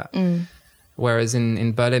stuff like that. Whereas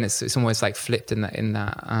in Berlin, it's almost like flipped in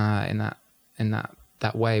that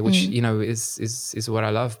way, which you know is what I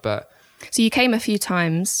love. But so you came a few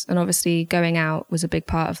times, and obviously going out was a big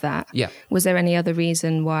part of that. Yeah. Was there any other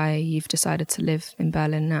reason why you've decided to live in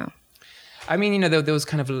Berlin now? I mean, you know, there was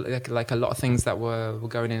kind of like a lot of things that were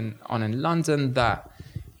going on in London that,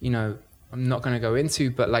 you know, I'm not going to go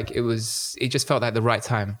into, but like it just felt like the right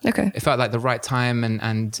time. Okay. It felt like the right time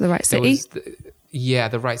and the right city.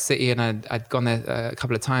 The right city. And I'd gone there a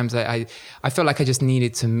couple of times. I felt like I just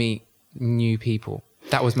needed to meet new people.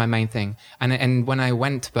 That was my main thing. And when I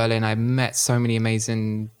went to Berlin, I met so many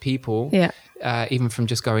amazing people. Yeah. Even from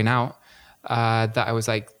just going out, that I was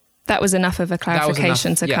like, that was enough of a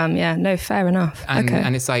clarification to come. Yeah, no, fair enough.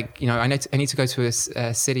 And it's like, you know, I need to go to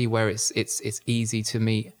a city where it's easy to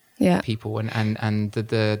meet people, and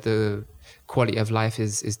the quality of life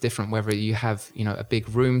is different, whether you have, you know, a big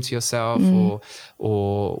room to yourself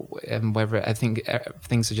or whether I think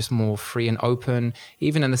things are just more free and open,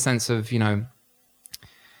 even in the sense of, you know,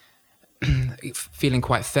 feeling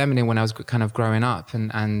quite feminine when I was kind of growing up,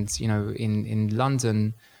 and you know, in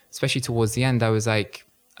London, especially towards the end, I was like,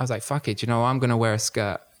 fuck it, you know, I'm going to wear a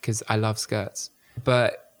skirt because I love skirts.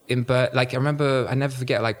 But like, I remember, I never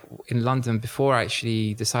forget, like in London, before I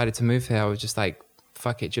actually decided to move here, I was just like,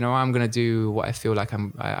 fuck it, you know, I'm going to do what I feel like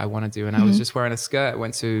I want to do. And I was just wearing a skirt,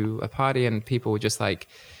 went to a party, and people were just like,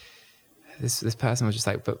 this person was just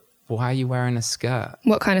like, but why are you wearing a skirt?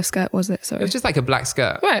 What kind of skirt was it? Sorry. It was just like a black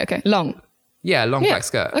skirt. Right, okay. Long. Yeah, long black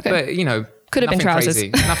skirt. Okay. But, you know, could have been trousers.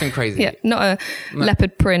 Crazy. Nothing crazy. Yeah, not a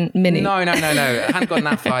leopard print mini. No. I hadn't gone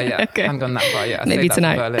that far yet. Okay. Maybe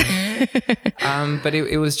tonight. But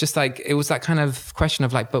it was just like, it was that kind of question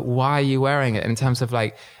of like, but why are you wearing it? In terms of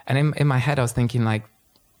like, and in my head, I was thinking like,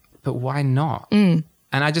 but why not?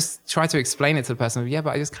 And I just tried to explain it to the person. Yeah, but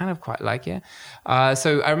I just kind of quite like it.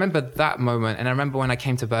 So I remember that moment. And I remember when I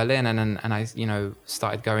came to Berlin and I, you know,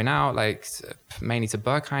 started going out, like mainly to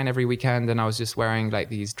Berghain every weekend. And I was just wearing like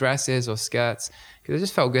these dresses or skirts because I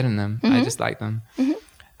just felt good in them. I just liked them.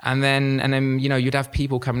 And then, you know, you'd have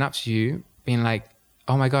people coming up to you being like,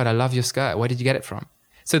 oh my God, I love your skirt. Where did you get it from?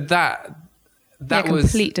 So that was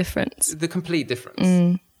complete difference. The complete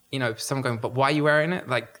difference. You know, someone going, but why are you wearing it?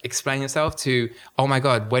 Like, explain yourself, to, oh my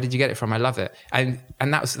God, where did you get it from? I love it. And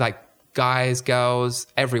that was like guys, girls,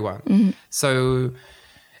 everyone. So,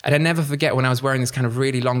 and I never forget when I was wearing this kind of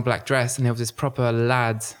really long black dress, and there was this proper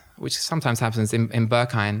lad, which sometimes happens in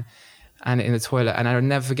Berghain, and in the toilet. And I'll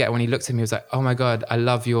never forget when he looked at me, he was like, oh my God, I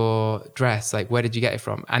love your dress. Like, where did you get it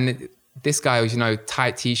from? And this guy was, you know,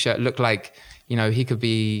 tight t-shirt, looked like, you know, he could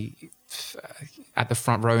be at the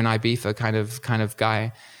front row in Ibiza kind of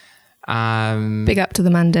guy. Big up to the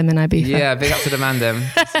Mandem in Ibiza. Yeah, big up to the Mandem.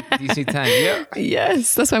 DC 10. Yeah.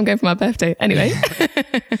 Yes, that's why I'm going for my birthday. Anyway.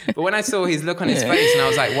 But when I saw his look on his face, and I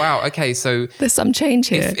was like, wow, okay, so there's some change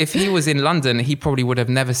here. If he was in London, he probably would have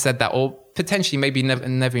never said that, or potentially maybe never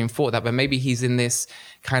even thought that, but maybe he's in this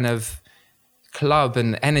kind of club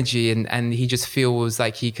and energy, and he just feels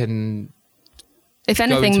like he can. If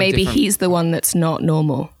anything, maybe he's the one that's not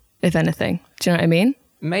normal, if anything. Do you know what I mean?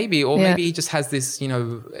 Maybe, or maybe he just has this, you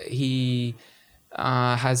know, he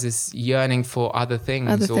has this yearning for other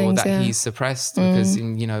things he's suppressed because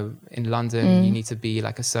in London you need to be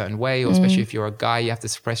like a certain way, or especially if you're a guy, you have to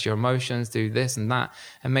suppress your emotions, do this and that.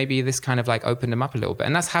 And maybe this kind of like opened him up a little bit.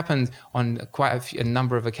 And that's happened on quite a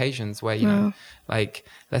number of occasions where, you know, like,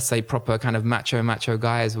 let's say proper kind of macho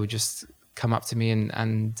guys will just come up to me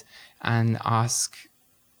and ask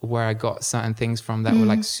where I got certain things from that were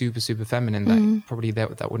like super, super feminine, that probably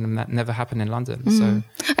that wouldn't have never happened in London. So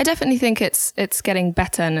I definitely think it's getting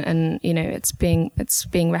better, and you know, it's being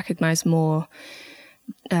recognized more,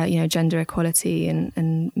 you know, gender equality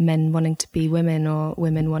and men wanting to be women, or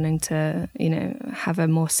women wanting to, you know, have a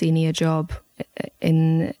more senior job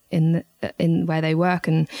in where they work.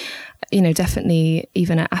 And, you know, definitely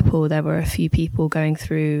even at Apple, there were a few people going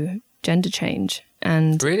through gender change.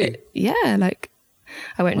 And really? Like,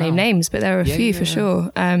 I won't name names, but there are a few for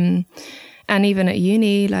sure. And even at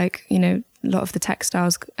uni, like, you know, lot of the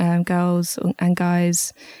textiles girls and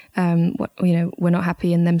guys, were not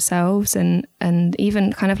happy in themselves, and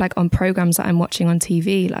even kind of like on programs that I'm watching on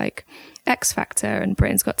TV, like X Factor and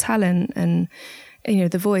Britain's Got Talent and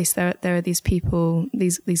The Voice. There are these people,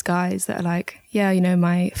 these guys that are like, yeah,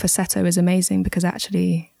 my falsetto is amazing because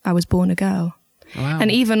actually I was born a girl. Wow.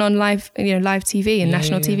 And even on live TV and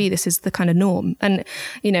national TV, this is the kind of norm. And,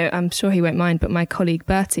 I'm sure he won't mind, but my colleague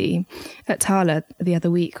Bertie at Tala the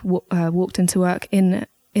other week walked into work in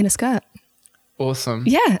a skirt. Awesome.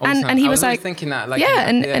 Yeah. Awesome. And he was like, thinking that, like, yeah.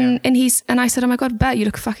 And I said, oh my God, Bert, you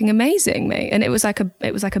look fucking amazing, mate. And it was like a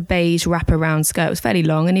beige wraparound skirt. It was fairly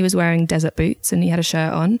long, and he was wearing desert boots and he had a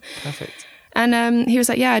shirt on. Perfect. And he was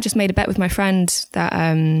like, yeah, I just made a bet with my friend that,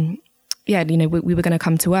 we were going to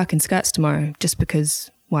come to work in skirts tomorrow just because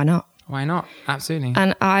why not? Why not? Absolutely.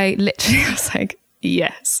 And I literally was like,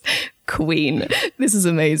 yes, queen, this is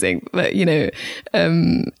amazing. But,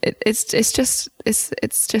 it's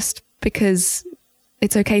just because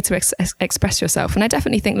it's okay to express yourself. And I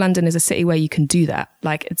definitely think London is a city where you can do that.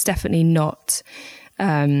 Like, it's definitely not,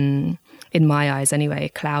 in my eyes anyway,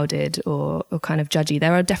 clouded or kind of judgy.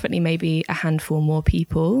 There are definitely maybe a handful more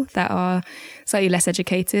people that are slightly less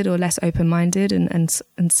educated or less open-minded and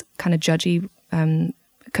kind of judgy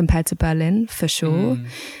compared to Berlin, for sure.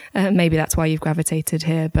 Maybe that's why you've gravitated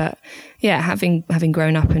here. But yeah, having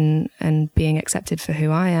grown up and being accepted for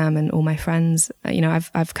who I am and all my friends,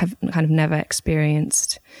 I've kind of never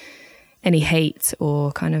experienced any hate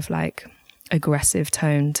or kind of like aggressive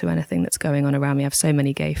tone to anything that's going on around me. I have so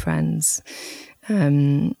many gay friends.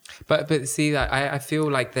 But see, I feel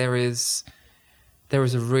like there is a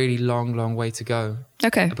really long way to go.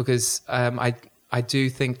 Okay. Because I do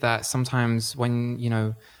think that sometimes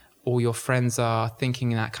when, all your friends are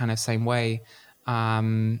thinking in that kind of same way,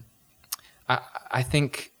 I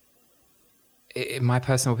think, in my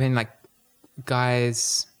personal opinion, like,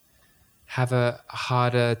 guys have a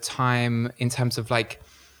harder time in terms of like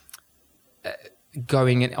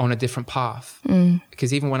going on a different path.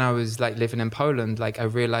 Because even when I was like living in Poland, like, I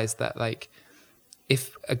realized that, like,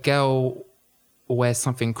 if a girl wears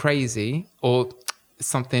something crazy or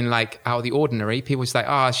something like out of the ordinary, people just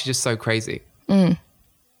like, she's just so crazy.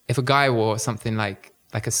 If a guy wore something like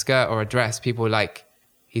a skirt or a dress, people were like,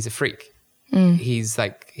 he's a freak. He's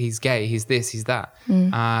gay, he's this, he's that.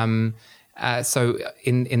 So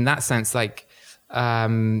in that sense, like,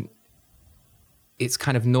 it's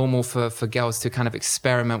kind of normal for girls to kind of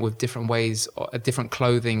experiment with different ways, different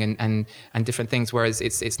clothing and different things, whereas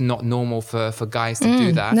it's not normal for guys to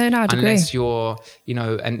do that. No, I'd unless agree.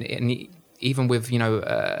 You're, and even with,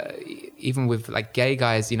 even with like gay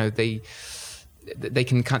guys, they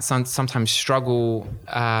can sometimes struggle,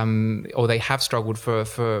 or they have struggled for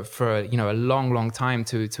a long time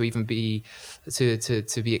to even be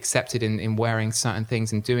to be accepted in wearing certain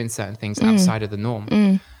things and doing certain things outside of the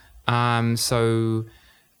norm. So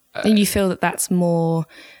and you feel that that's more,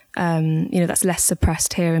 that's less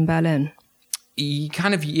suppressed here in Berlin?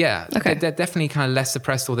 Kind of, yeah. Okay. They're definitely kind of less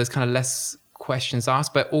suppressed, or there's kind of less questions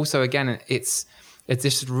asked. But also, again, it's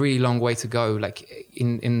just a really long way to go, like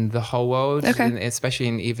in the whole world, especially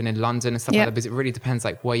even in London and stuff like that, because it really depends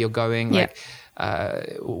like where you're going, like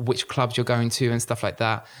which clubs you're going to and stuff like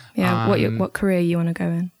that. Yeah, what career you want to go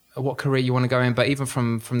in. What career you want to go in, but even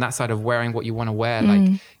from that side of wearing what you want to wear,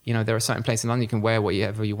 like, there are certain places in London you can wear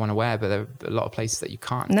whatever you want to wear, but there are a lot of places that you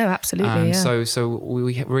can't. No, absolutely. So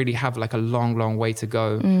we really have like a long way to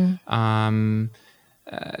go,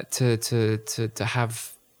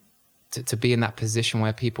 to be in that position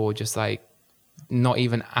where people are just like not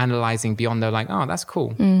even analyzing beyond. They're like, oh, that's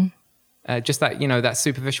cool. Just that, that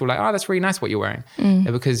superficial, like, oh, that's really nice what you're wearing.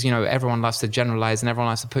 Because, everyone loves to generalize and everyone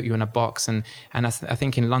likes to put you in a box. And I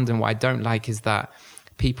think in London, what I don't like is that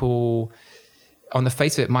people on the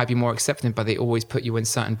face of it might be more accepting, but they always put you in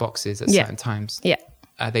certain boxes at certain times. Yeah.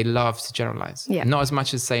 They love to generalize. Yeah. Not as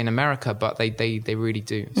much as say in America, but they really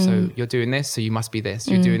do. So you're doing this, so you must be this.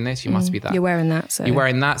 You're doing this, you must be that. You're wearing that, so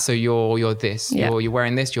you're this. Yeah. You're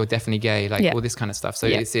wearing this, you're definitely gay. Like all this kind of stuff. So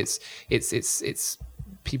it's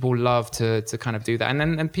people love to kind of do that,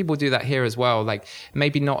 and people do that here as well. Like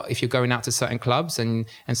maybe not if you're going out to certain clubs, and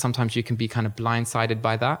sometimes you can be kind of blindsided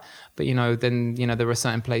by that. But then there are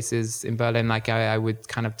certain places in Berlin like I would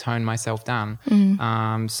kind of tone myself down.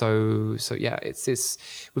 So yeah, it's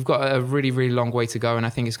we've got a really really long way to go, and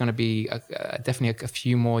I think it's going to be definitely a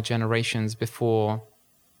few more generations before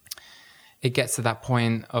it gets to that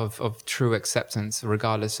point of true acceptance,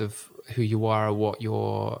 regardless of who you are or what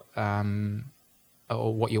you're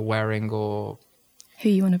or what you're wearing or who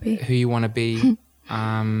you want to be.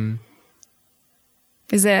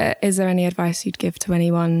 Is there any advice you'd give to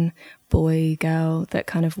anyone, boy, girl, that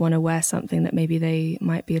kind of want to wear something that maybe they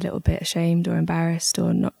might be a little bit ashamed or embarrassed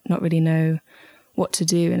or not really know what to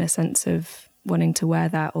do, in a sense of wanting to wear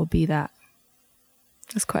that or be that?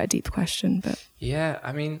 That's quite a deep question, but yeah,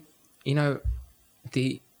 I mean, you know,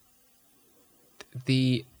 the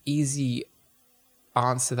easy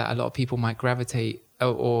answer that a lot of people might gravitate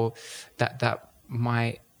or that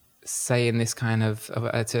might say in this kind of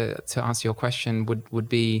to answer your question would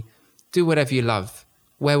be, do whatever you love,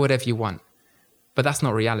 wear whatever you want. But that's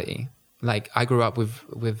not reality. Like, I grew up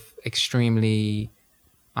with extremely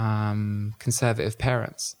conservative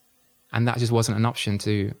parents, and that just wasn't an option.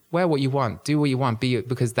 To wear what you want, do what you want,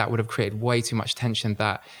 because that would have created way too much tension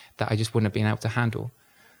that I just wouldn't have been able to handle.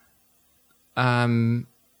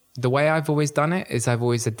 The way I've always done it is I've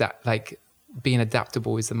always being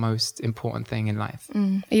adaptable is the most important thing in life. I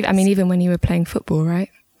mean, even when you were playing football, right?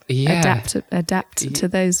 Yeah. Adapt to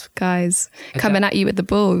those guys coming at you with the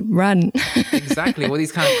ball. Run. Exactly. All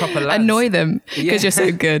these kind of proper lads. Annoy them because you're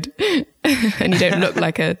so good and you don't look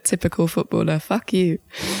like a typical footballer. Fuck you.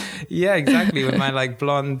 Yeah, exactly. With my like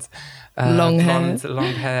blonde long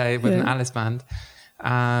hair with an Alice band.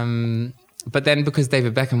 But then because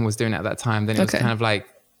David Beckham was doing it at that time, then it was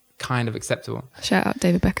kind of acceptable. Shout out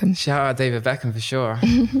David Beckham. Shout out David Beckham for sure.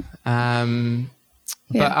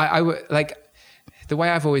 But I would like, the way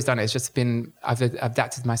I've always done it has just been, I've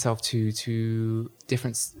adapted myself to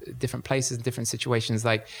different places and different situations.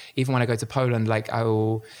 Like, even when I go to Poland, like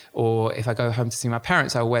or if I go home to see my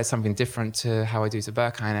parents, I'll wear something different to how I do to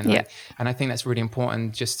Berkheim. And I think that's really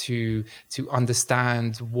important, just to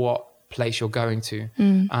understand what place you're going to.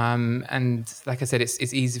 And like I said,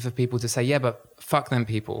 it's easy for people to say, yeah, but fuck them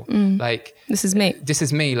people. Like, this is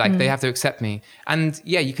me. Like, they have to accept me. And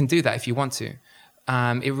yeah, you can do that if you want to.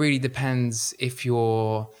 It really depends if you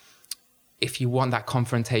want that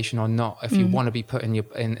confrontation or not, if you want to be put in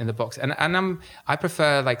the box. And I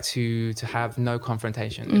prefer like to have no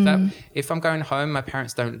confrontation. If I'm going home, my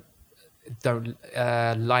parents don't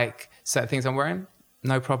like certain things I'm wearing,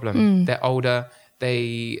 no problem. They're older.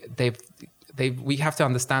 We have to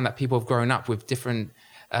understand that people have grown up with different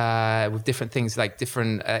things, like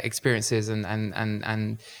different experiences, and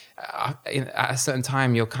at a certain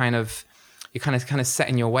time you're kind of set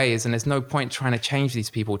in your ways, and there's no point trying to change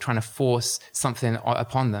these people, trying to force something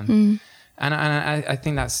upon them. And I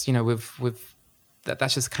think that's, you know, with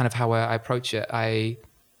that's just kind of how I approach it.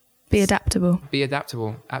 Be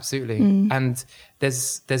adaptable, absolutely. And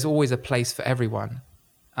there's always a place for everyone.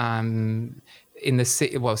 In the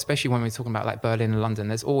city, well, especially when we're talking about like Berlin and London,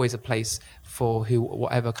 there's always a place for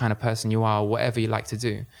whatever kind of person you are, whatever you like to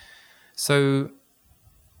do. So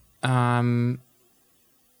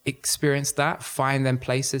experience that, find them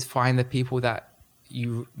places, find the people that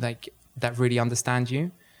you like, that really understand you.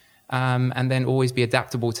 And then always be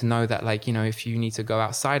adaptable to know that, like, you know, if you need to go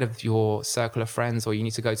outside of your circle of friends, or you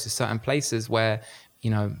need to go to certain places where, you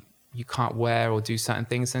know, you can't wear or do certain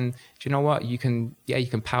things, and do you know what, you can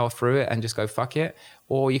power through it and just go fuck it,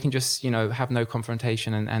 or you can just, you know, have no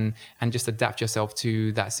confrontation and just adapt yourself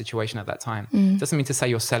to that situation at that time. Doesn't mean to say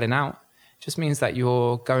you're selling out, just means that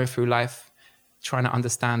you're going through life trying to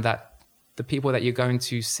understand that the people that you're going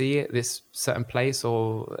to see at this certain place,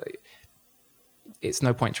 or it's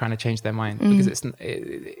no point trying to change their mind, because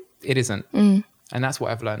it isn't. And that's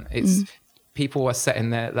what I've learned. It's people are set in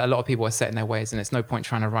their, a lot of people are set in their ways, and it's no point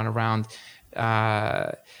trying to run around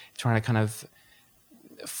trying to kind of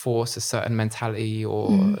force a certain mentality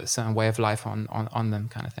or a certain way of life on them,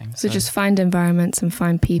 kind of thing. So just find environments and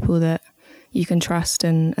find people that you can trust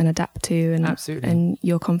and adapt to, and absolutely. And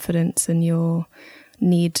your confidence and your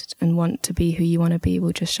need and want to be who you want to be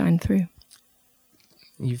will just shine through.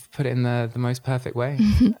 You've put it in the most perfect way.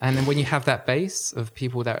 And then when you have that base of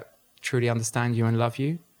people that truly understand you and love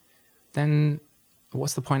you, then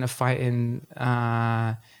what's the point of fighting,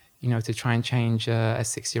 you know, to try and change a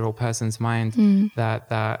 6-year-old person's mind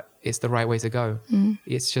that it's the right way to go.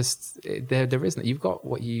 It's just, there isn't. You've got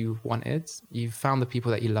what you wanted. You've found the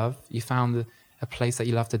people that you love. You found a place that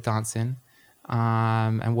you love to dance in,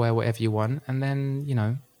 and wear whatever you want. And then, you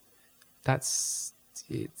know, that's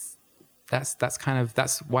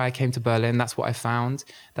why I came to Berlin. That's what I found.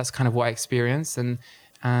 That's kind of what I experienced. And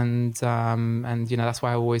you know, that's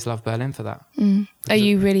why I always love Berlin for that. Are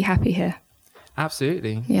you really happy here?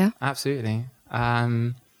 Absolutely. Yeah. Absolutely.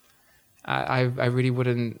 I really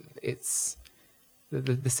wouldn't. It's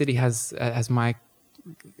the city has my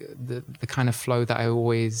the kind of flow that I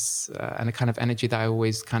always and the kind of energy that I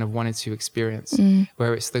always kind of wanted to experience.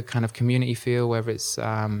 Where it's the kind of community feel, whether it's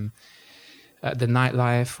the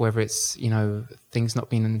nightlife, whether it's, you know, things not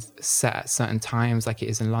being set at certain times like it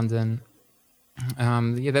is in London.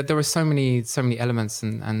 There were so many elements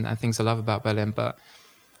and things I love about Berlin, but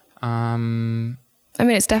I mean,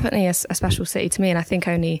 it's definitely a special city to me, and I think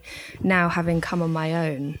only now, having come on my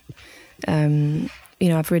own, you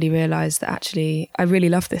know, I've really realised that actually I really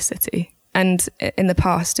love this city. And in the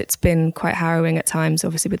past, it's been quite harrowing at times,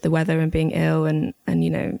 obviously with the weather and being ill and you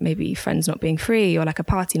know, maybe friends not being free, or like a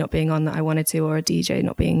party not being on that I wanted to, or a DJ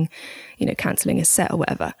not being, you know, cancelling his set or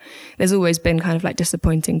whatever. There's always been kind of like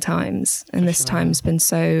disappointing times. And this time's been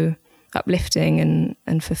so uplifting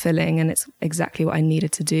and fulfilling, and it's exactly what I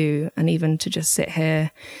needed to do. And even to just sit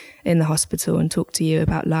here in the hospital and talk to you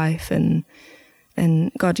about life, and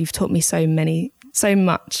God, you've taught me so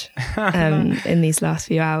much in these last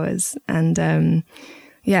few hours. And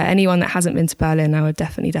anyone that hasn't been to Berlin, I would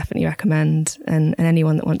definitely recommend. And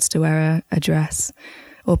anyone that wants to wear a dress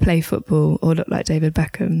or play football or look like David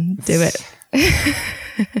Beckham, do it.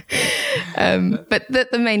 But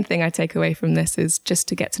the main thing I take away from this is just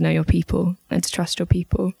to get to know your people and to trust your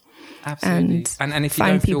people. Absolutely. And if you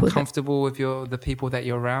don't feel comfortable with the people that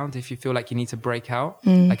you're around, if you feel like you need to break out,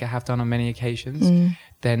 like I have done on many occasions,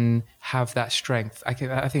 then have that strength. I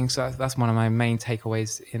think so. That's one of my main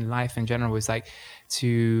takeaways in life in general, is like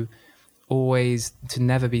to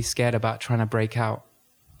never be scared about trying to break out.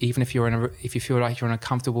 Even if if you feel like you're in a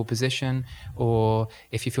comfortable position, or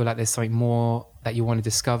if you feel like there's something more that you want to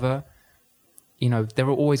discover, you know, there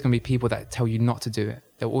are always going to be people that tell you not to do it.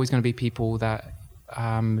 There are always going to be people that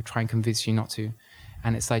try and convince you not to.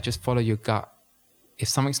 And it's like, just follow your gut. If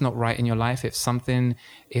something's not right in your life, if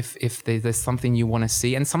there's something you want to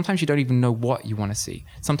see, and sometimes you don't even know what you want to see.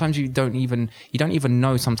 Sometimes you don't even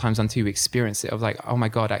know sometimes until you experience it, of like, oh my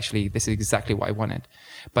God, actually, this is exactly what I wanted.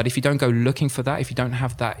 But if you don't go looking for that, if you don't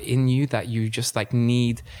have that in you, that you just like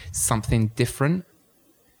need something different,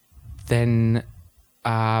 then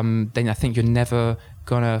I think you're never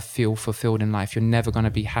gonna feel fulfilled in life. You're never gonna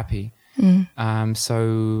be happy.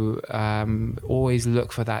 So always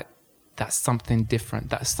look for that something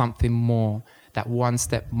different, that something more, that one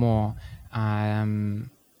step more.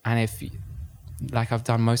 And if, like I've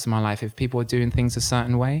done most of my life, if people are doing things a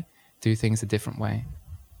certain way, do things a different way.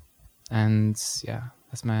 And yeah,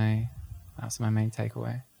 that's my main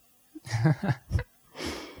takeaway.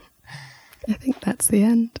 I think that's the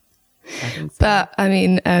end. But I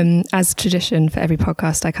mean, as tradition for every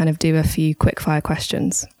podcast, I kind of do a few quick fire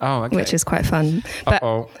questions, which is quite fun.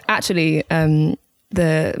 But actually,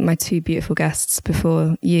 my two beautiful guests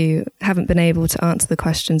before you haven't been able to answer the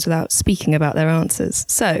questions without speaking about their answers.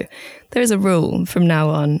 So there is a rule from now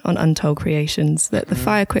on Untold Creations that the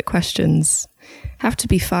fire quick questions have to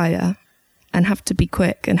be fire and have to be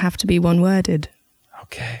quick and have to be one-worded.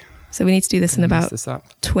 Okay. So we need to do this in about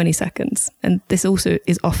 20 seconds. And this also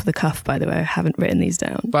is off the cuff, by the way. I haven't written these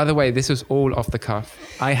down. By the way, this was all off the cuff.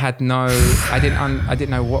 I didn't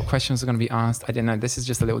know what questions were going to be asked. I didn't know. This is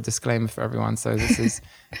just a little disclaimer for everyone. So this is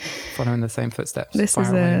following the same footsteps. This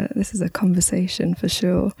is a conversation for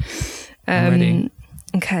sure. I'm ready.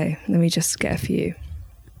 Okay, let me just get a few.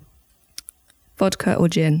 Vodka or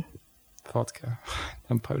gin? Vodka.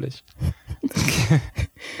 I'm Polish.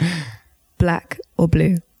 Black or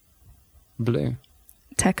blue? Blue.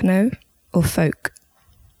 Techno or folk?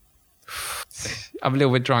 I'm a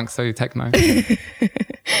little bit drunk, so techno.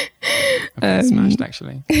 I've smashed,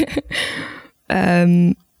 actually.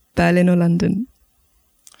 Berlin or London?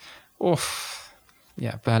 Oof.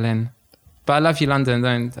 Yeah, Berlin. But I love you, London.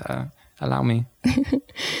 Don't allow me.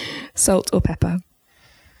 Salt or pepper?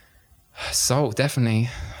 Salt, definitely.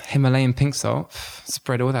 Himalayan pink salt.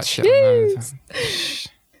 Spread all that shit on.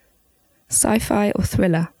 Sci-fi or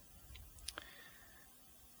thriller?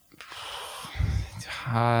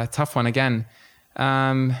 Tough one again.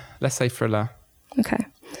 Let's say thriller. Okay.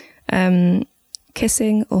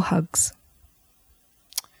 Kissing or hugs?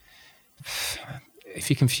 If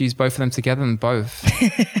you confuse both of them together, then both.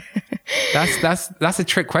 That's a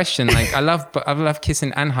trick question. Like I love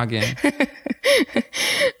kissing and hugging.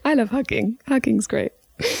 I love hugging. Hugging's great.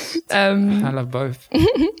 I love both.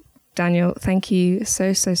 Daniel, thank you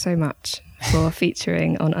so much for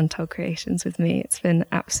featuring on Untold Creations with me. It's been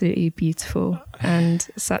absolutely beautiful and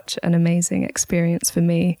such an amazing experience for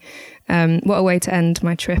me. What a way to end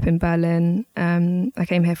my trip in Berlin. I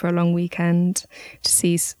came here for a long weekend to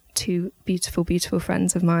see two beautiful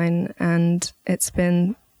friends of mine, and it's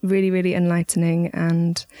been really enlightening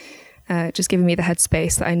and just giving me the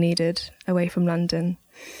headspace that I needed away from London.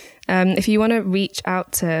 If you want to reach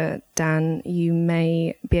out to Dan, you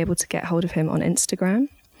may be able to get hold of him on Instagram.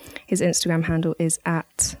 His Instagram handle is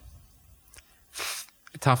at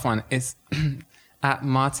tough one. It's at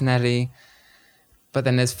Martinelli, but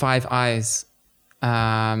then there's 5 I's.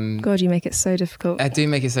 God, you make it so difficult. I do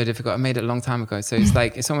make it so difficult. I made it a long time ago. So it's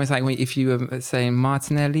like, it's almost like if you were saying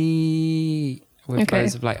Martinelli with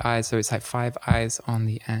loads of like I's. So it's like 5 I's on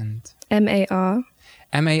the end. M-A-R.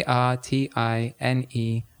 Martinell.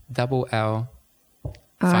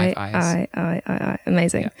 5 I's. I.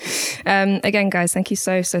 Amazing. Yeah. Again, guys, thank you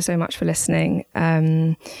so much for listening.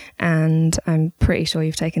 And I'm pretty sure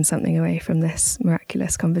you've taken something away from this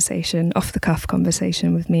miraculous conversation, off the cuff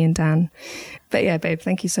conversation with me and Dan. But yeah, babe,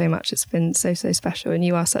 thank you so much. It's been so special. And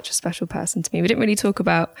you are such a special person to me. We didn't really talk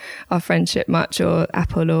about our friendship much, or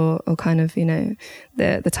Apple, or kind of, you know,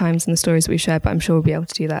 the times and the stories we shared, but I'm sure we'll be able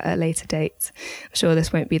to do that at a later date. I'm sure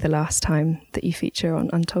this won't be the last time that you feature on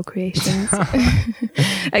Untold Creations.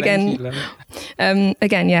 Again,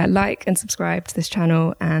 yeah, like and subscribe to this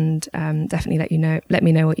channel, and definitely let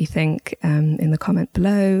me know what you think in the comment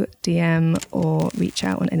below, DM, or reach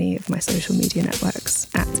out on any of my social media networks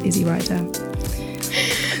at Izzy Ryder.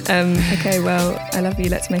 Okay, well, I love you.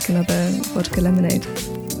 Let's make another vodka lemonade.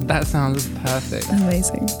 That sounds perfect.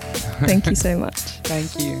 Amazing. Thank you so much.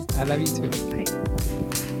 Thank you. I love you too. Bye.